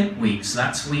second week, so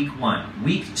that's week 1.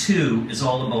 Week 2 is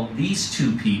all about these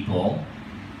 2 people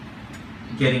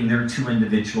getting their 2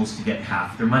 individuals to get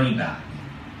half their money back.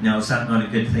 Now, is that not a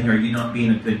good thing? Are you not being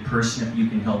a good person if you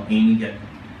can help Amy get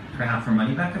her half her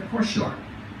money back? Of course you are.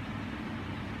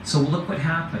 So look what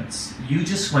happens. You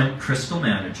just went Crystal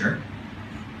Manager.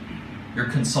 Your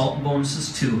consultant bonus is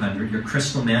 $200. Your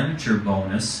Crystal Manager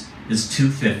bonus is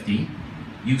 $250.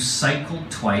 You cycled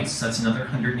twice. That's another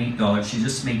 $108. You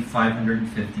just made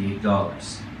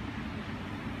 $558.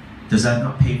 Does that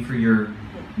not pay for your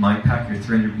My Pack, your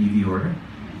 300 BV order?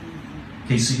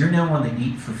 Okay, so you're now on the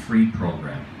Eat for Free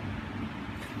program.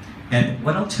 And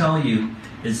what I'll tell you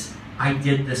is I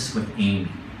did this with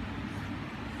Amy.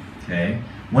 Okay?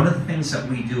 One of the things that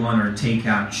we do on our Take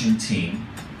Action team,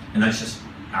 and that's just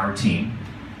our team,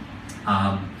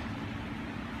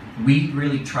 we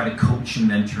really try to coach and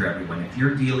mentor everyone. If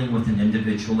you're dealing with an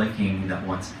individual like Amy that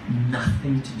wants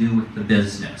nothing to do with the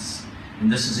business,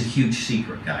 and this is a huge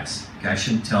secret, guys. Okay, I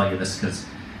shouldn't tell you this because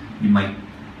you might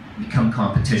become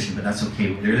competition, but that's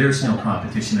okay. There's no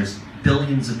competition. There's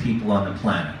billions of people on the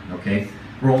planet, okay?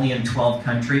 We're only in 12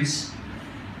 countries.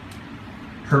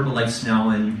 Herbalife's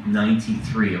now in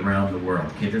 93 around the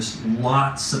world, okay? There's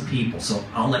lots of people, so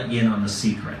I'll let you in on the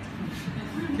secret,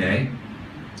 okay?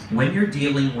 When you're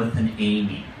dealing with an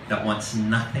Amy that wants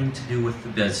nothing to do with the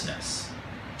business,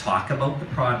 talk about the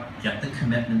product, get the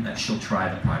commitment that she'll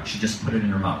try the product. She just put it in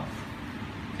her mouth,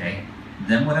 okay?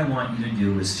 Then what I want you to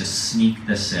do is just sneak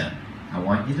this in. I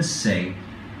want you to say,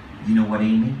 you know what,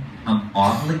 Amy? I'm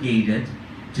obligated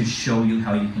to show you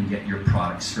how you can get your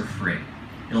products for free.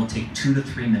 It'll take 2 to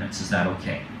 3 minutes. Is that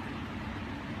okay?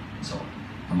 So,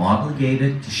 I'm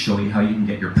obligated to show you how you can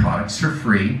get your products for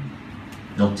free.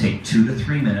 It'll take 2 to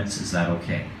 3 minutes. Is that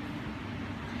okay?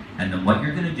 And then what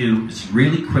you're going to do is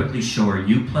really quickly show her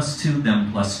you plus 2,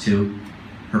 them plus 2.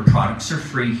 Her products are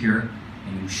free here,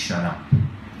 and you shut up.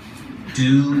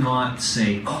 Do not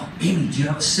say, oh, Amy, do you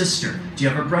have a sister? Do you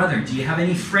have a brother? Do you have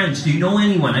any friends? Do you know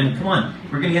anyone? I mean, come on,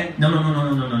 we're going to get,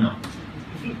 no.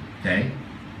 Okay?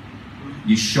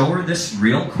 You show her this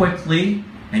real quickly,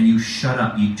 and you shut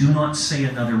up. You do not say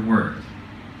another word.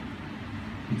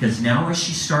 Because now as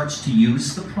she starts to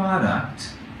use the product,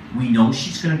 we know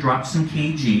she's going to drop some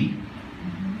kg.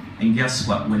 And guess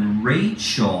what? When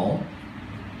Rachel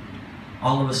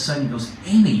all of a sudden goes,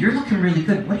 Amy, you're looking really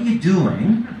good. What are you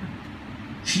doing?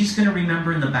 She's going to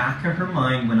remember in the back of her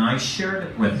mind when I shared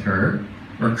it with her,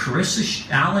 or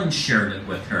Alan shared it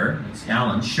with her.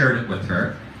 Alan shared it with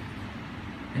her.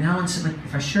 And Alan said, like,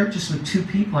 if I share it just with 2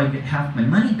 people, I get half my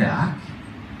money back.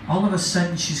 All of a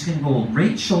sudden, she's going to go,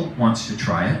 Rachel wants to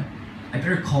try it. I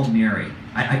better call Mary.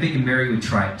 I bet you Mary would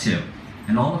try it too.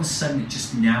 And all of a sudden, it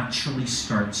just naturally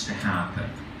starts to happen.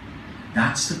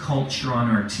 That's the culture on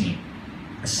our team.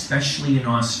 Especially in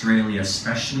Australia,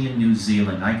 especially in New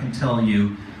Zealand. I can tell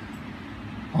you,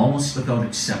 almost without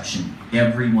exception,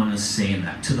 everyone is saying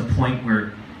that, to the point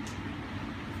where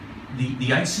the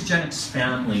Isogenics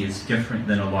family is different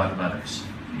than a lot of others.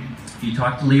 If you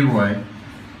talk to Leroy,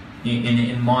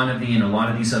 in Monavie and a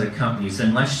lot of these other companies,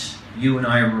 unless you and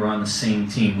I were on the same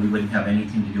team, we wouldn't have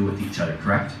anything to do with each other,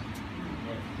 correct?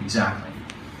 Exactly.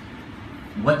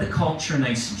 What the culture in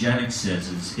Isogenics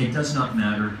is it does not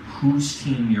matter whose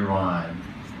team you're on,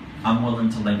 I'm willing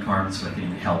to link arms with you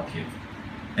and help you.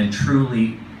 And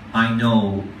truly, I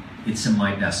know it's in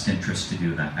my best interest to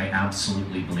do that. I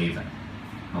absolutely believe it.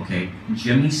 Okay?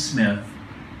 Jimmy Smith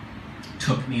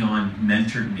took me on,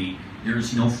 mentored me. There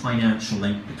is no financial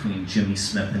link between Jimmy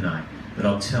Smith and I. But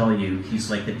I'll tell you,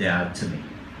 he's like a dad to me.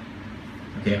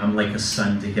 Okay, I'm like a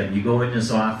son to him. You go in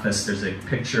his office, there's a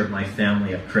picture of my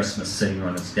family at Christmas sitting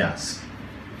on his desk.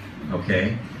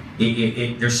 Okay?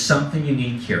 There's something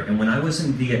unique here. And when I was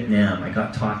in Vietnam, I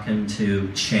got talking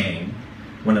to Chang,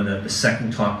 one of the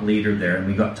second top leader there, and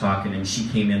we got talking, and she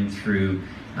came in through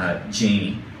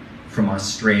Janie from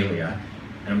Australia.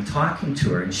 And I'm talking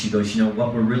to her, and she goes, you know,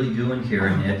 what we're really doing here,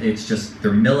 and it's just,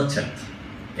 they're militant.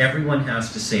 Everyone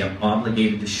has to say, I'm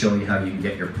obligated to show you how you can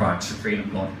get your products for free. And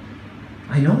I'm going,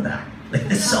 I know that. Like,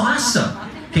 this is awesome.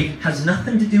 Okay, has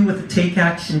nothing to do with the Take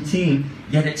Action team,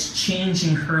 yet it's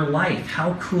changing her life.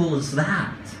 How cool is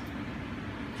that?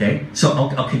 Okay, so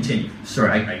I'll continue.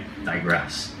 Sorry, I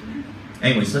digress.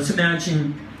 Anyways, let's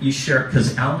imagine you share it,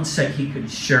 because Alan said he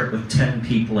could share it with 10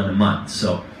 people in a month.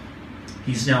 So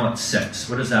he's now at 6.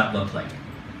 What does that look like?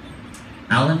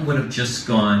 Alan would have just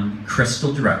gone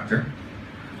Crystal Director.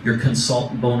 Your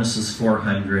consultant bonus is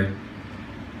 $400.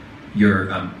 Your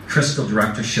Crystal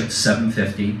Directorship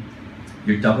 $750.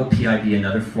 Your double PID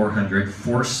another $400.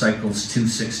 4 cycles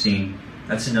 $216.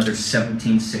 That's another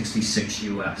 $1766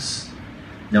 US.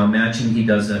 Now imagine he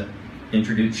does it.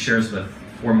 Shares with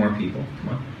 4 more people. Come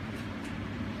on.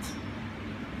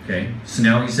 Okay. So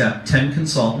now he's at 10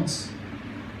 consultants.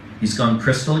 He's gone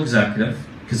Crystal Executive,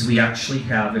 because we actually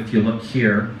have, if you look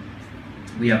here,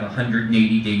 we have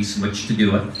 180 days in which to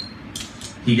do it.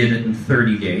 He did it in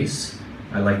 30 days.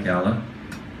 I like Alan.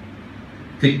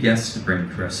 Good guess to bring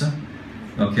Carissa.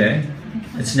 Okay.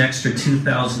 It's an extra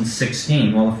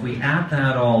 2016. Well, if we add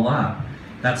that all up,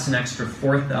 that's an extra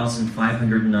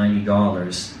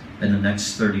 $4,590 in the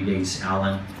next 30 days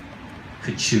Alan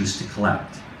could choose to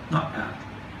collect. Not bad.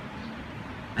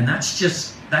 And that's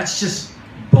just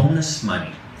bonus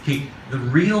money. Okay, the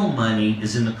real money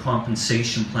is in the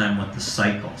compensation plan with the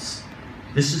cycles.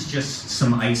 This is just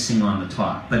some icing on the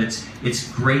top, but it's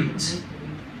great.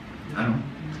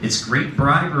 It's great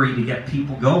bribery to get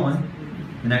people going.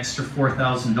 An extra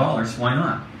 $4,000, why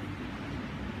not?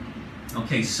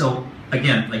 Okay, so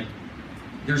again, like,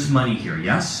 there's money here,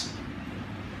 yes?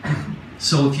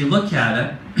 So if you look at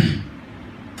it,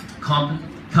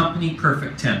 company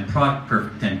perfect 10, product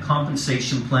perfect 10,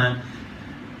 compensation plan.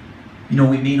 You know,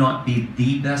 we may not be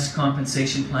the best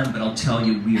compensation plan, but I'll tell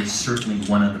you, we are certainly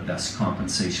one of the best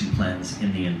compensation plans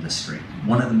in the industry.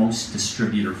 One of the most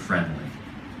distributor friendly.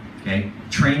 Okay,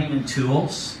 training and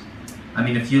tools. I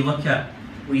mean, if you look at,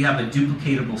 we have a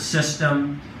duplicatable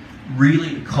system.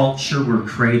 Really, the culture we're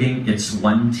creating, it's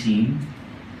one team.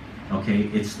 Okay,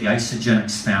 it's the IsaSG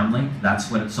family.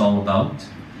 That's what it's all about.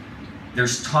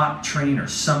 There's top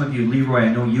trainers. Some of you, Leroy, I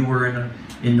know you were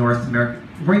in North America.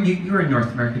 Weren't you? You were in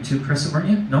North America too, Chris, weren't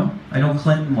you? No? I know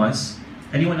Clinton was.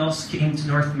 Anyone else came to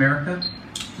North America?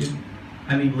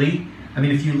 I mean, Lee,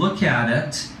 if you look at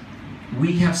it,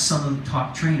 we have some of the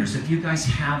top trainers. If you guys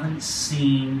haven't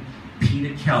seen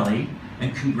Peter Kelly,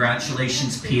 and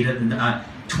congratulations, Peter,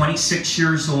 26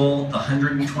 years old, the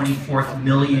 124th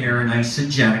millionaire in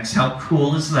IsaSG. How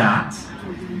cool is that?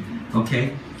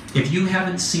 Okay. If you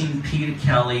haven't seen Peter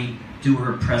Kelly do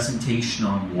her presentation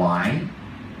on why,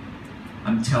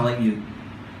 I'm telling you,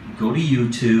 go to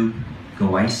YouTube,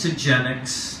 go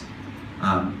IsaSG,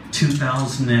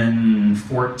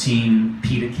 2014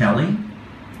 Peter Kelly,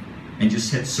 and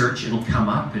just hit search, it'll come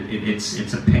up.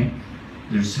 It's a pink.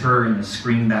 There's her and the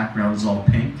screen background's all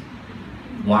pink.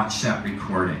 Watch that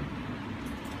recording.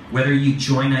 Whether you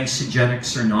join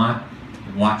IsaSG or not,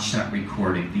 watch that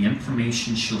recording. The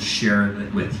information she'll share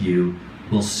with you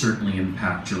will certainly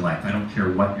impact your life. I don't care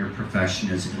what your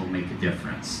profession is, it'll make a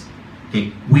difference.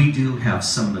 Okay, we do have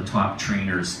some of the top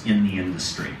trainers in the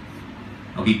industry.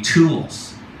 Okay,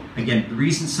 tools. Again, the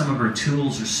reason some of our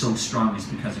tools are so strong is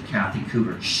because of Kathy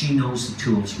Cougar. She knows the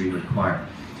tools we require.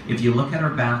 If you look at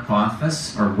our back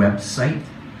office, our website,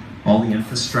 all the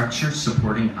infrastructure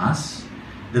supporting us,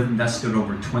 they've invested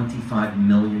over $25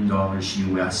 million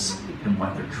US in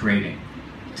what they're creating.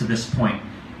 To this point,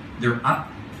 they're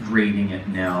upgrading it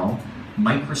now.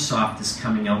 Microsoft is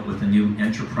coming out with a new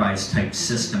enterprise type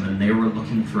system, and they were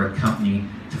looking for a company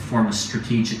to form a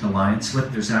strategic alliance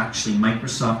with. There's actually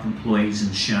Microsoft employees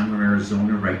in Chandler,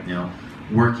 Arizona right now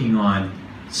working on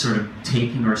sort of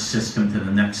taking our system to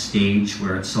the next stage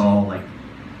where it's all like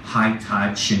high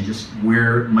touch and just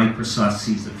where Microsoft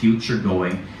sees the future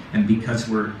going. And because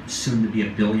we're soon to be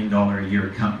 $1 billion a year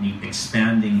company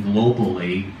expanding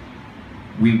globally,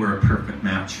 we were a perfect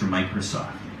match for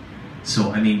Microsoft.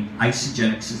 So, I mean,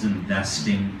 IsaSG is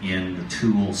investing in the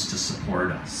tools to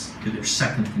support us. They're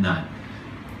second to none.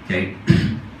 Okay?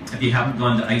 If you haven't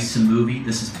gone to IsaMovie,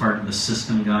 this is part of the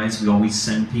system, guys. We always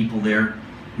send people there.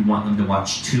 We want them to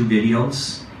watch 2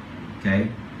 videos. Okay?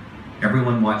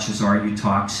 Everyone watches Are You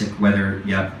Toxic, whether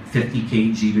you have 50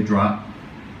 kg to drop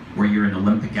or you're an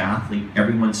Olympic athlete.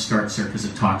 Everyone starts there because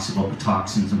it talks about the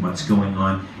toxins and what's going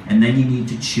on. And then you need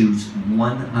to choose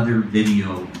one other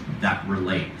video that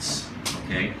relates.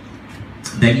 Okay?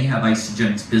 Then you have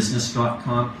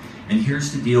IsaSGbusiness.com. And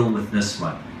here's the deal with this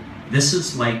one. This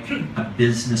is like a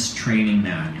business training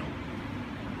manual.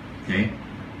 Okay?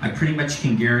 I pretty much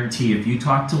can guarantee if you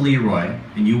talk to Leroy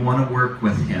and you want to work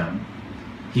with him,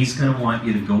 he's going to want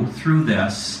you to go through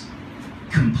this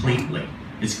completely.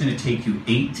 It's going to take you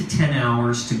 8 to 10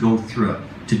 hours to go through it,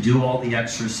 to do all the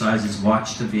exercises,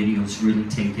 watch the videos, really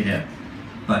take it in.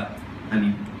 But, I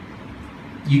mean,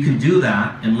 you can do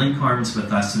that and link arms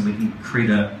with us and we can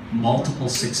create a multiple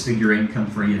 6-figure income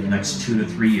for you in the next 2 to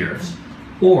 3 years.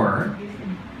 Or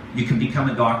you can become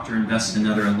a doctor, invest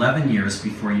another 11 years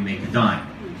before you make a dime.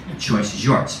 The choice is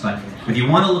yours. But if you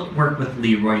want to work with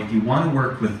Leroy, if you want to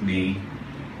work with me,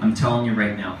 I'm telling you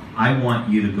right now, I want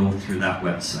you to go through that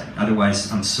website. Otherwise,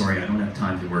 I'm sorry, I don't have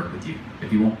time to work with you.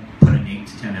 If you won't put in 8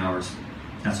 to 10 hours,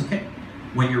 that's okay.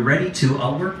 When you're ready to,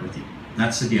 I'll work with you.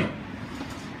 That's the deal.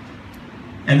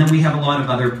 And then we have a lot of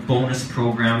other bonus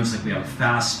programs, like we have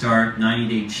Fast Start,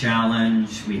 90-Day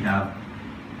Challenge, we have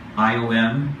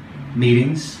IOM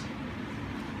meetings.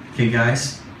 Okay,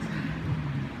 guys?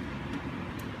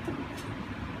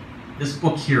 This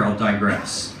book here, I'll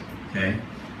digress, okay?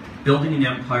 Building an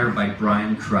Empire by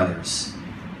Brian Crothers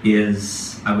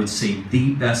is, I would say,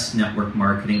 the best network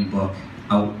marketing book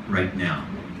out right now.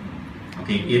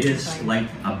 Okay, it is like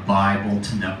a Bible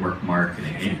to network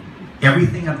marketing.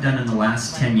 Everything I've done in the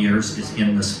last 10 years is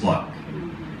in this book.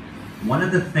 One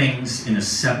of the things in a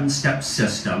 7-step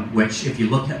system, which if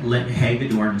you look at Lynn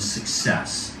Hagedorn's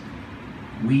success,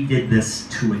 we did this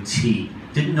to a T.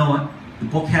 Didn't know it, the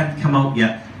book hadn't come out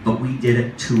yet, but we did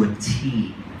it to a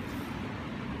T.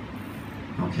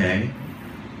 Okay?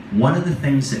 One of the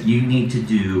things that you need to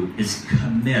do is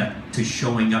commit to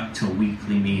showing up to a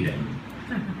weekly meeting.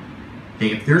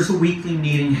 Okay, if there's a weekly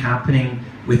meeting happening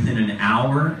within an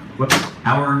hour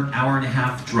hour and a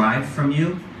half drive from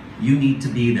you, you need to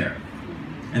be there.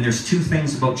 And there's two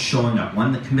things about showing up.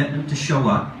 One, the commitment to show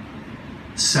up.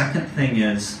 Second thing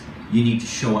is, you need to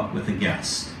show up with a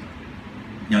guest.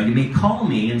 Now, you may call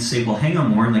me and say, well, hang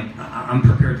on, Warren, like, I'm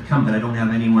prepared to come, but I don't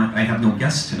have anyone, I have no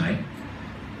guests tonight.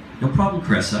 No problem,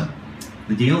 Carissa.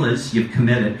 The deal is, you've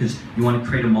committed, because you want to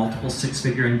create a multiple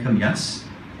six-figure income, yes?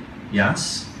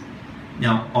 Yes?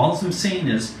 Now, all I'm saying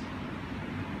is,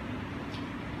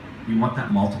 you want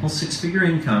that multiple six-figure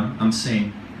income, I'm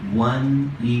saying,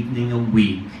 one evening a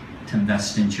week to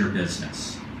invest into your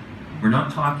business. We're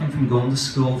not talking from going to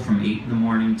school from 8 in the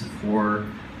morning to 4,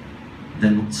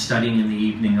 then studying in the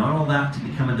evening, not all that to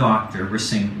become a doctor. We're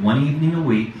saying one evening a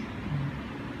week.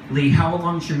 Lee, how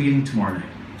long is your meeting tomorrow night?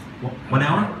 1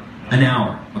 hour? An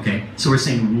hour, okay. So we're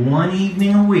saying one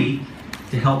evening a week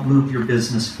to help move your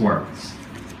business forwards.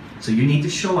 So you need to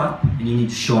show up, and you need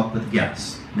to show up with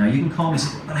guests. Now you can call me and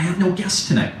say, but I have no guests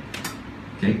tonight.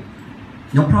 Okay,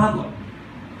 no problem.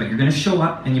 But you're gonna show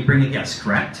up and you bring a guest,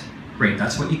 correct? Great,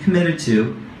 that's what you committed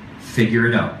to. Figure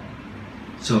it out.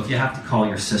 So if you have to call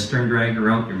your sister and drag her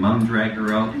out, your mom drag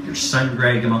her out, your son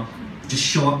drag him out, just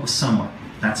show up with someone.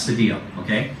 That's the deal,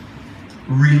 okay?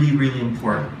 Really, really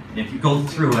important. And if you go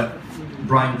through it,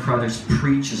 Brian Crothers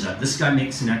preaches it. This guy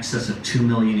makes in excess of $2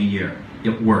 million a year.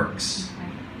 It works,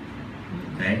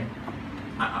 okay?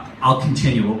 I'll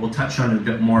continue. We'll touch on it a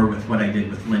bit more with what I did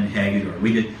with Lynn Hagedorn.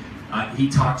 We did. He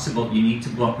talks about you need to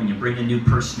go up when you bring a new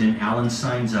person in. Alan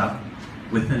signs up.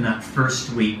 Within that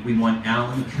first week, we want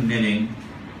Alan committing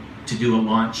to do a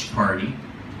launch party,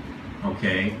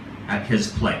 okay, at his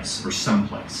place or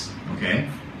someplace, okay?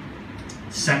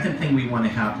 Second thing we want to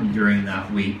happen during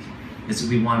that week is that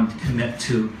we want him to commit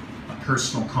to a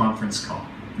personal conference call.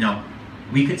 Now,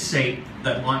 we could say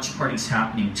that launch party's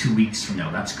happening 2 weeks from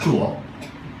now. That's cool.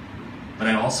 But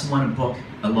I also want to book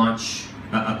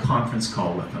a conference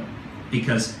call with him,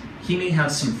 because he may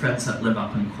have some friends that live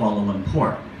up in Kuala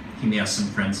Lumpur. He may have some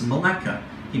friends in Malacca.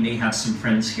 He may have some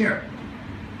friends here.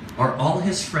 Are all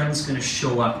his friends going to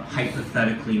show up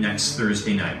hypothetically next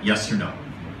Thursday night? Yes or no?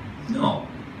 No.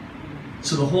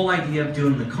 So the whole idea of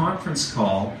doing the conference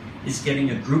call is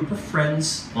getting a group of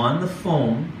friends on the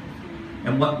phone,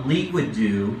 and what Lee would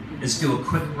do is do a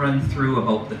quick run through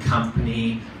about the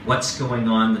company, what's going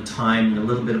on, the time, and a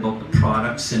little bit about the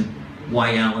products, and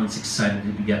why Alan's excited to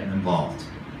be getting involved.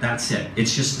 That's it.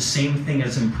 It's just the same thing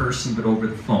as in person, but over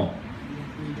the phone.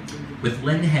 With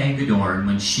Lynn Hagedorn,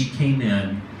 when she came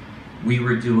in, we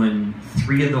were doing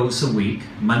 3 of those a week,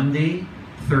 Monday,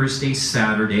 Thursday,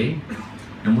 Saturday,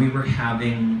 and we were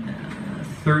having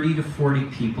 30 to 40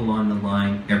 people on the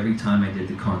line every time I did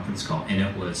the conference call, and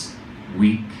it was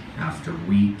week after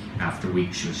week after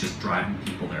week. She was just driving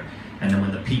people there. And then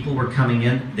when the people were coming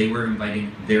in, they were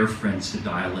inviting their friends to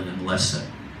dial in and listen.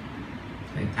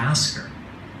 Okay? Ask her.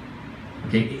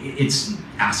 Okay, it's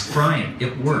ask Brian.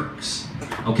 It works.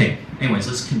 Okay, anyways,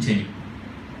 let's continue.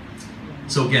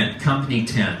 So again, company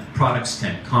 10, products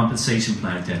 10, compensation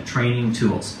plan 10, training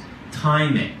tools,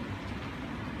 timing.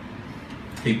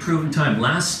 Okay, proven time.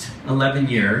 Last 11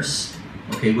 years,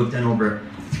 okay, we've done over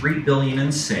 $3 billion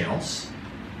in sales.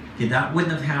 Okay, that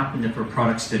wouldn't have happened if our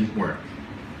products didn't work.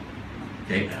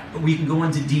 Okay, we can go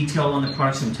into detail on the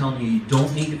products. I'm telling you, you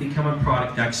don't need to become a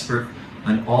product expert.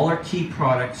 On all our key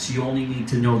products, you only need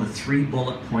to know the 3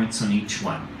 bullet points on each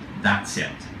one. That's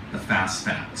it, the fast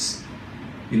facts.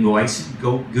 You can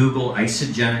go Google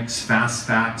Isagenix fast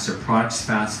facts or products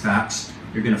fast facts.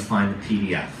 You're going to find the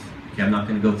PDF. Okay, I'm not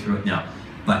going to go through it now.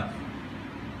 But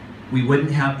we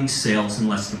wouldn't have these sales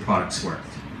unless the products worked.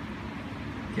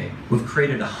 Okay, we've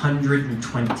created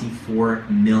 124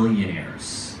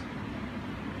 millionaires.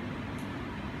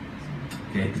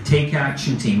 Okay, the Take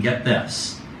Action team, get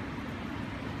this.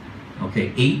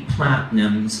 Okay, 8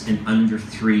 platinums in under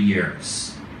 3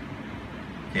 years.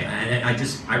 Okay, and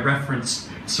I referenced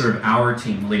sort of our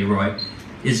team, Leroy,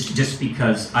 is just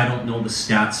because I don't know the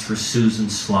stats for Susan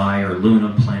Sly or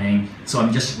Luna Playing, so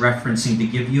I'm just referencing to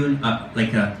give you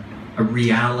a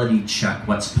reality check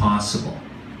what's possible.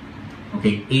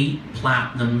 Okay, 8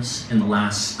 platinums in the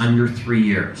last under 3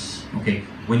 years. Okay,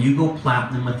 when you go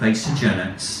platinum with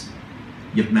Isagenix,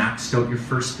 you've maxed out your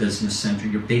first business center,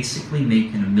 you're basically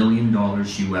making $1 million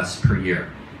US per year.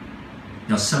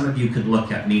 Now some of you could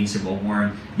look at me and say, well,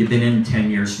 Warren, you've been in 10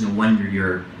 years, no wonder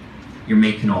you're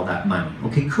making all that money.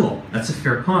 Okay, cool, that's a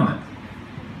fair comment.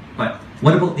 But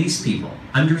what about these people?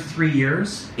 Under 3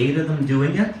 years, 8 of them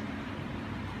doing it?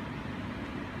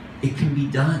 It can be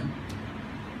done.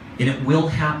 And it will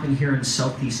happen here in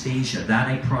Southeast Asia, that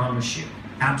I promise you.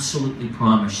 Absolutely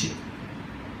promise you.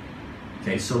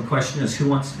 Okay, so the question is, who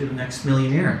wants to be the next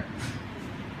millionaire?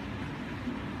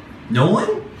 No one?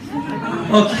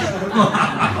 Okay.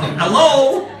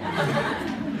 Hello?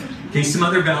 Okay, some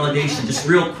other validation, just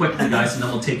real quickly, guys, and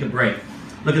then we'll take a break.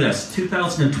 Look at this.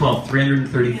 2012,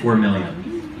 334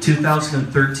 million.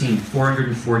 2013,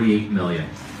 448 million.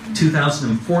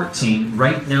 2014,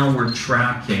 right now we're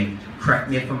tracking, correct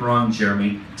me if I'm wrong,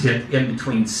 Jeremy, to in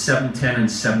between 710 and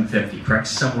 750, correct?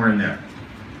 Somewhere in there.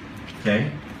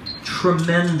 Okay?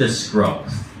 Tremendous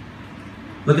growth.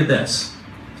 Look at this.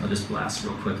 I'll just blast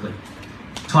real quickly.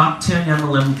 Top 10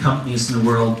 MLM companies in the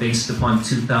world based upon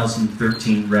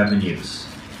 2013 revenues.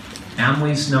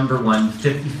 Amway's number one,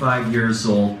 55 years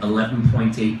old,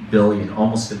 11.8 billion,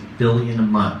 almost $1 billion a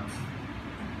month.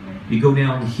 You go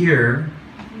down here,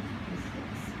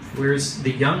 where's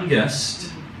the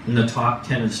youngest in the top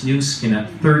 10 is Nu Skin at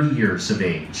 30 years of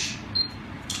age.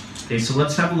 Okay, so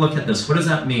let's have a look at this. What does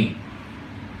that mean?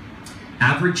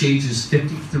 Average age is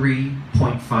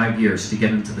 53.5 years to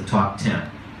get into the top 10.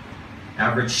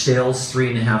 Average sales,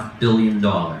 $3.5 billion.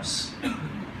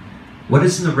 What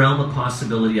is in the realm of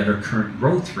possibility at our current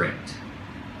growth rate?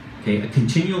 Okay, a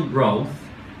continual growth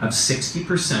of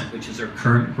 60%, which is our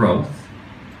current growth,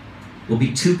 will be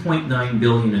 2.9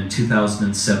 billion in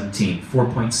 2017,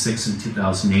 4.6 in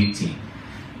 2018.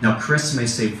 Now, Chris may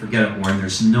say, forget it, Warren,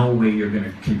 there's no way you're going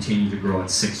to continue to grow at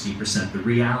 60%. The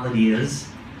reality is,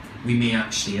 we may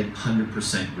actually hit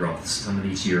 100% growth some of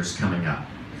these years coming up.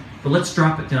 But let's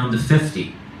drop it down to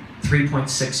 50.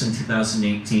 3.6 in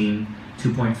 2018,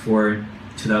 2.4 in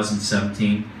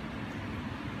 2017.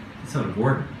 It's out of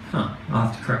order. Huh, I'll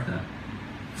have to correct that.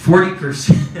 40%,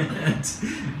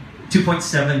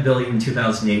 2.7 billion in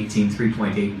 2018,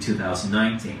 3.8 in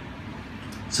 2019.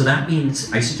 So that means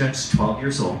IsaSG is 12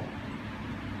 years old.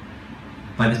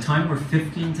 By the time we're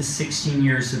 15 to 16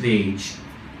 years of age,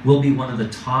 we'll be one of the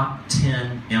top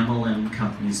 10 MLM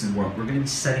companies in the world. We're going to be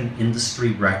setting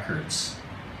industry records.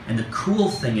 And the cool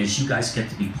thing is you guys get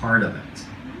to be part of it.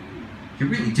 You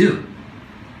really do.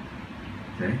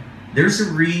 Okay? There's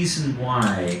a reason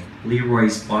why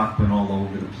Leroy's bopping all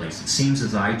over the place. It seems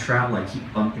as I travel, I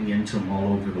keep bumping into him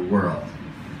all over the world.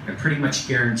 I pretty much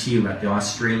guarantee you at the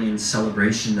Australian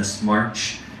celebration this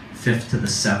March 5th to the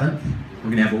 7th, we're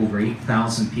going to have over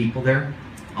 8,000 people there.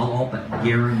 I'll all but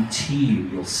guarantee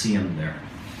you'll see him there.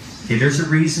 Okay, there's a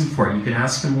reason for it. You can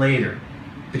ask him later.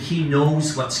 But he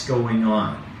knows what's going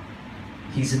on.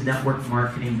 He's a network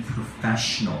marketing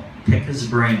professional. Pick his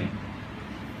brain.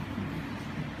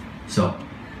 So,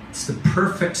 it's the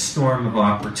perfect storm of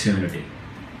opportunity.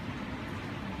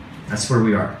 That's where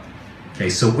we are. Okay,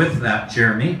 so with that,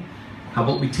 Jeremy, how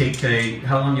about we take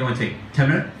how long do you want to take? 10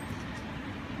 minutes?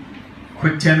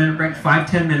 Quick 10-minute break,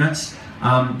 5-10 minutes.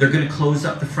 They're going to close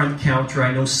up the front counter.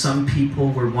 I know some people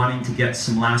were wanting to get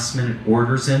some last-minute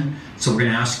orders in, so we're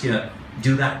going to ask you to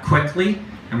do that quickly,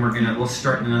 and we'll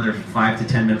start in another 5 to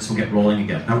 10 minutes. We'll get rolling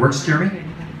again. That works, Jeremy?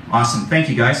 Awesome. Thank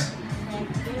you, guys.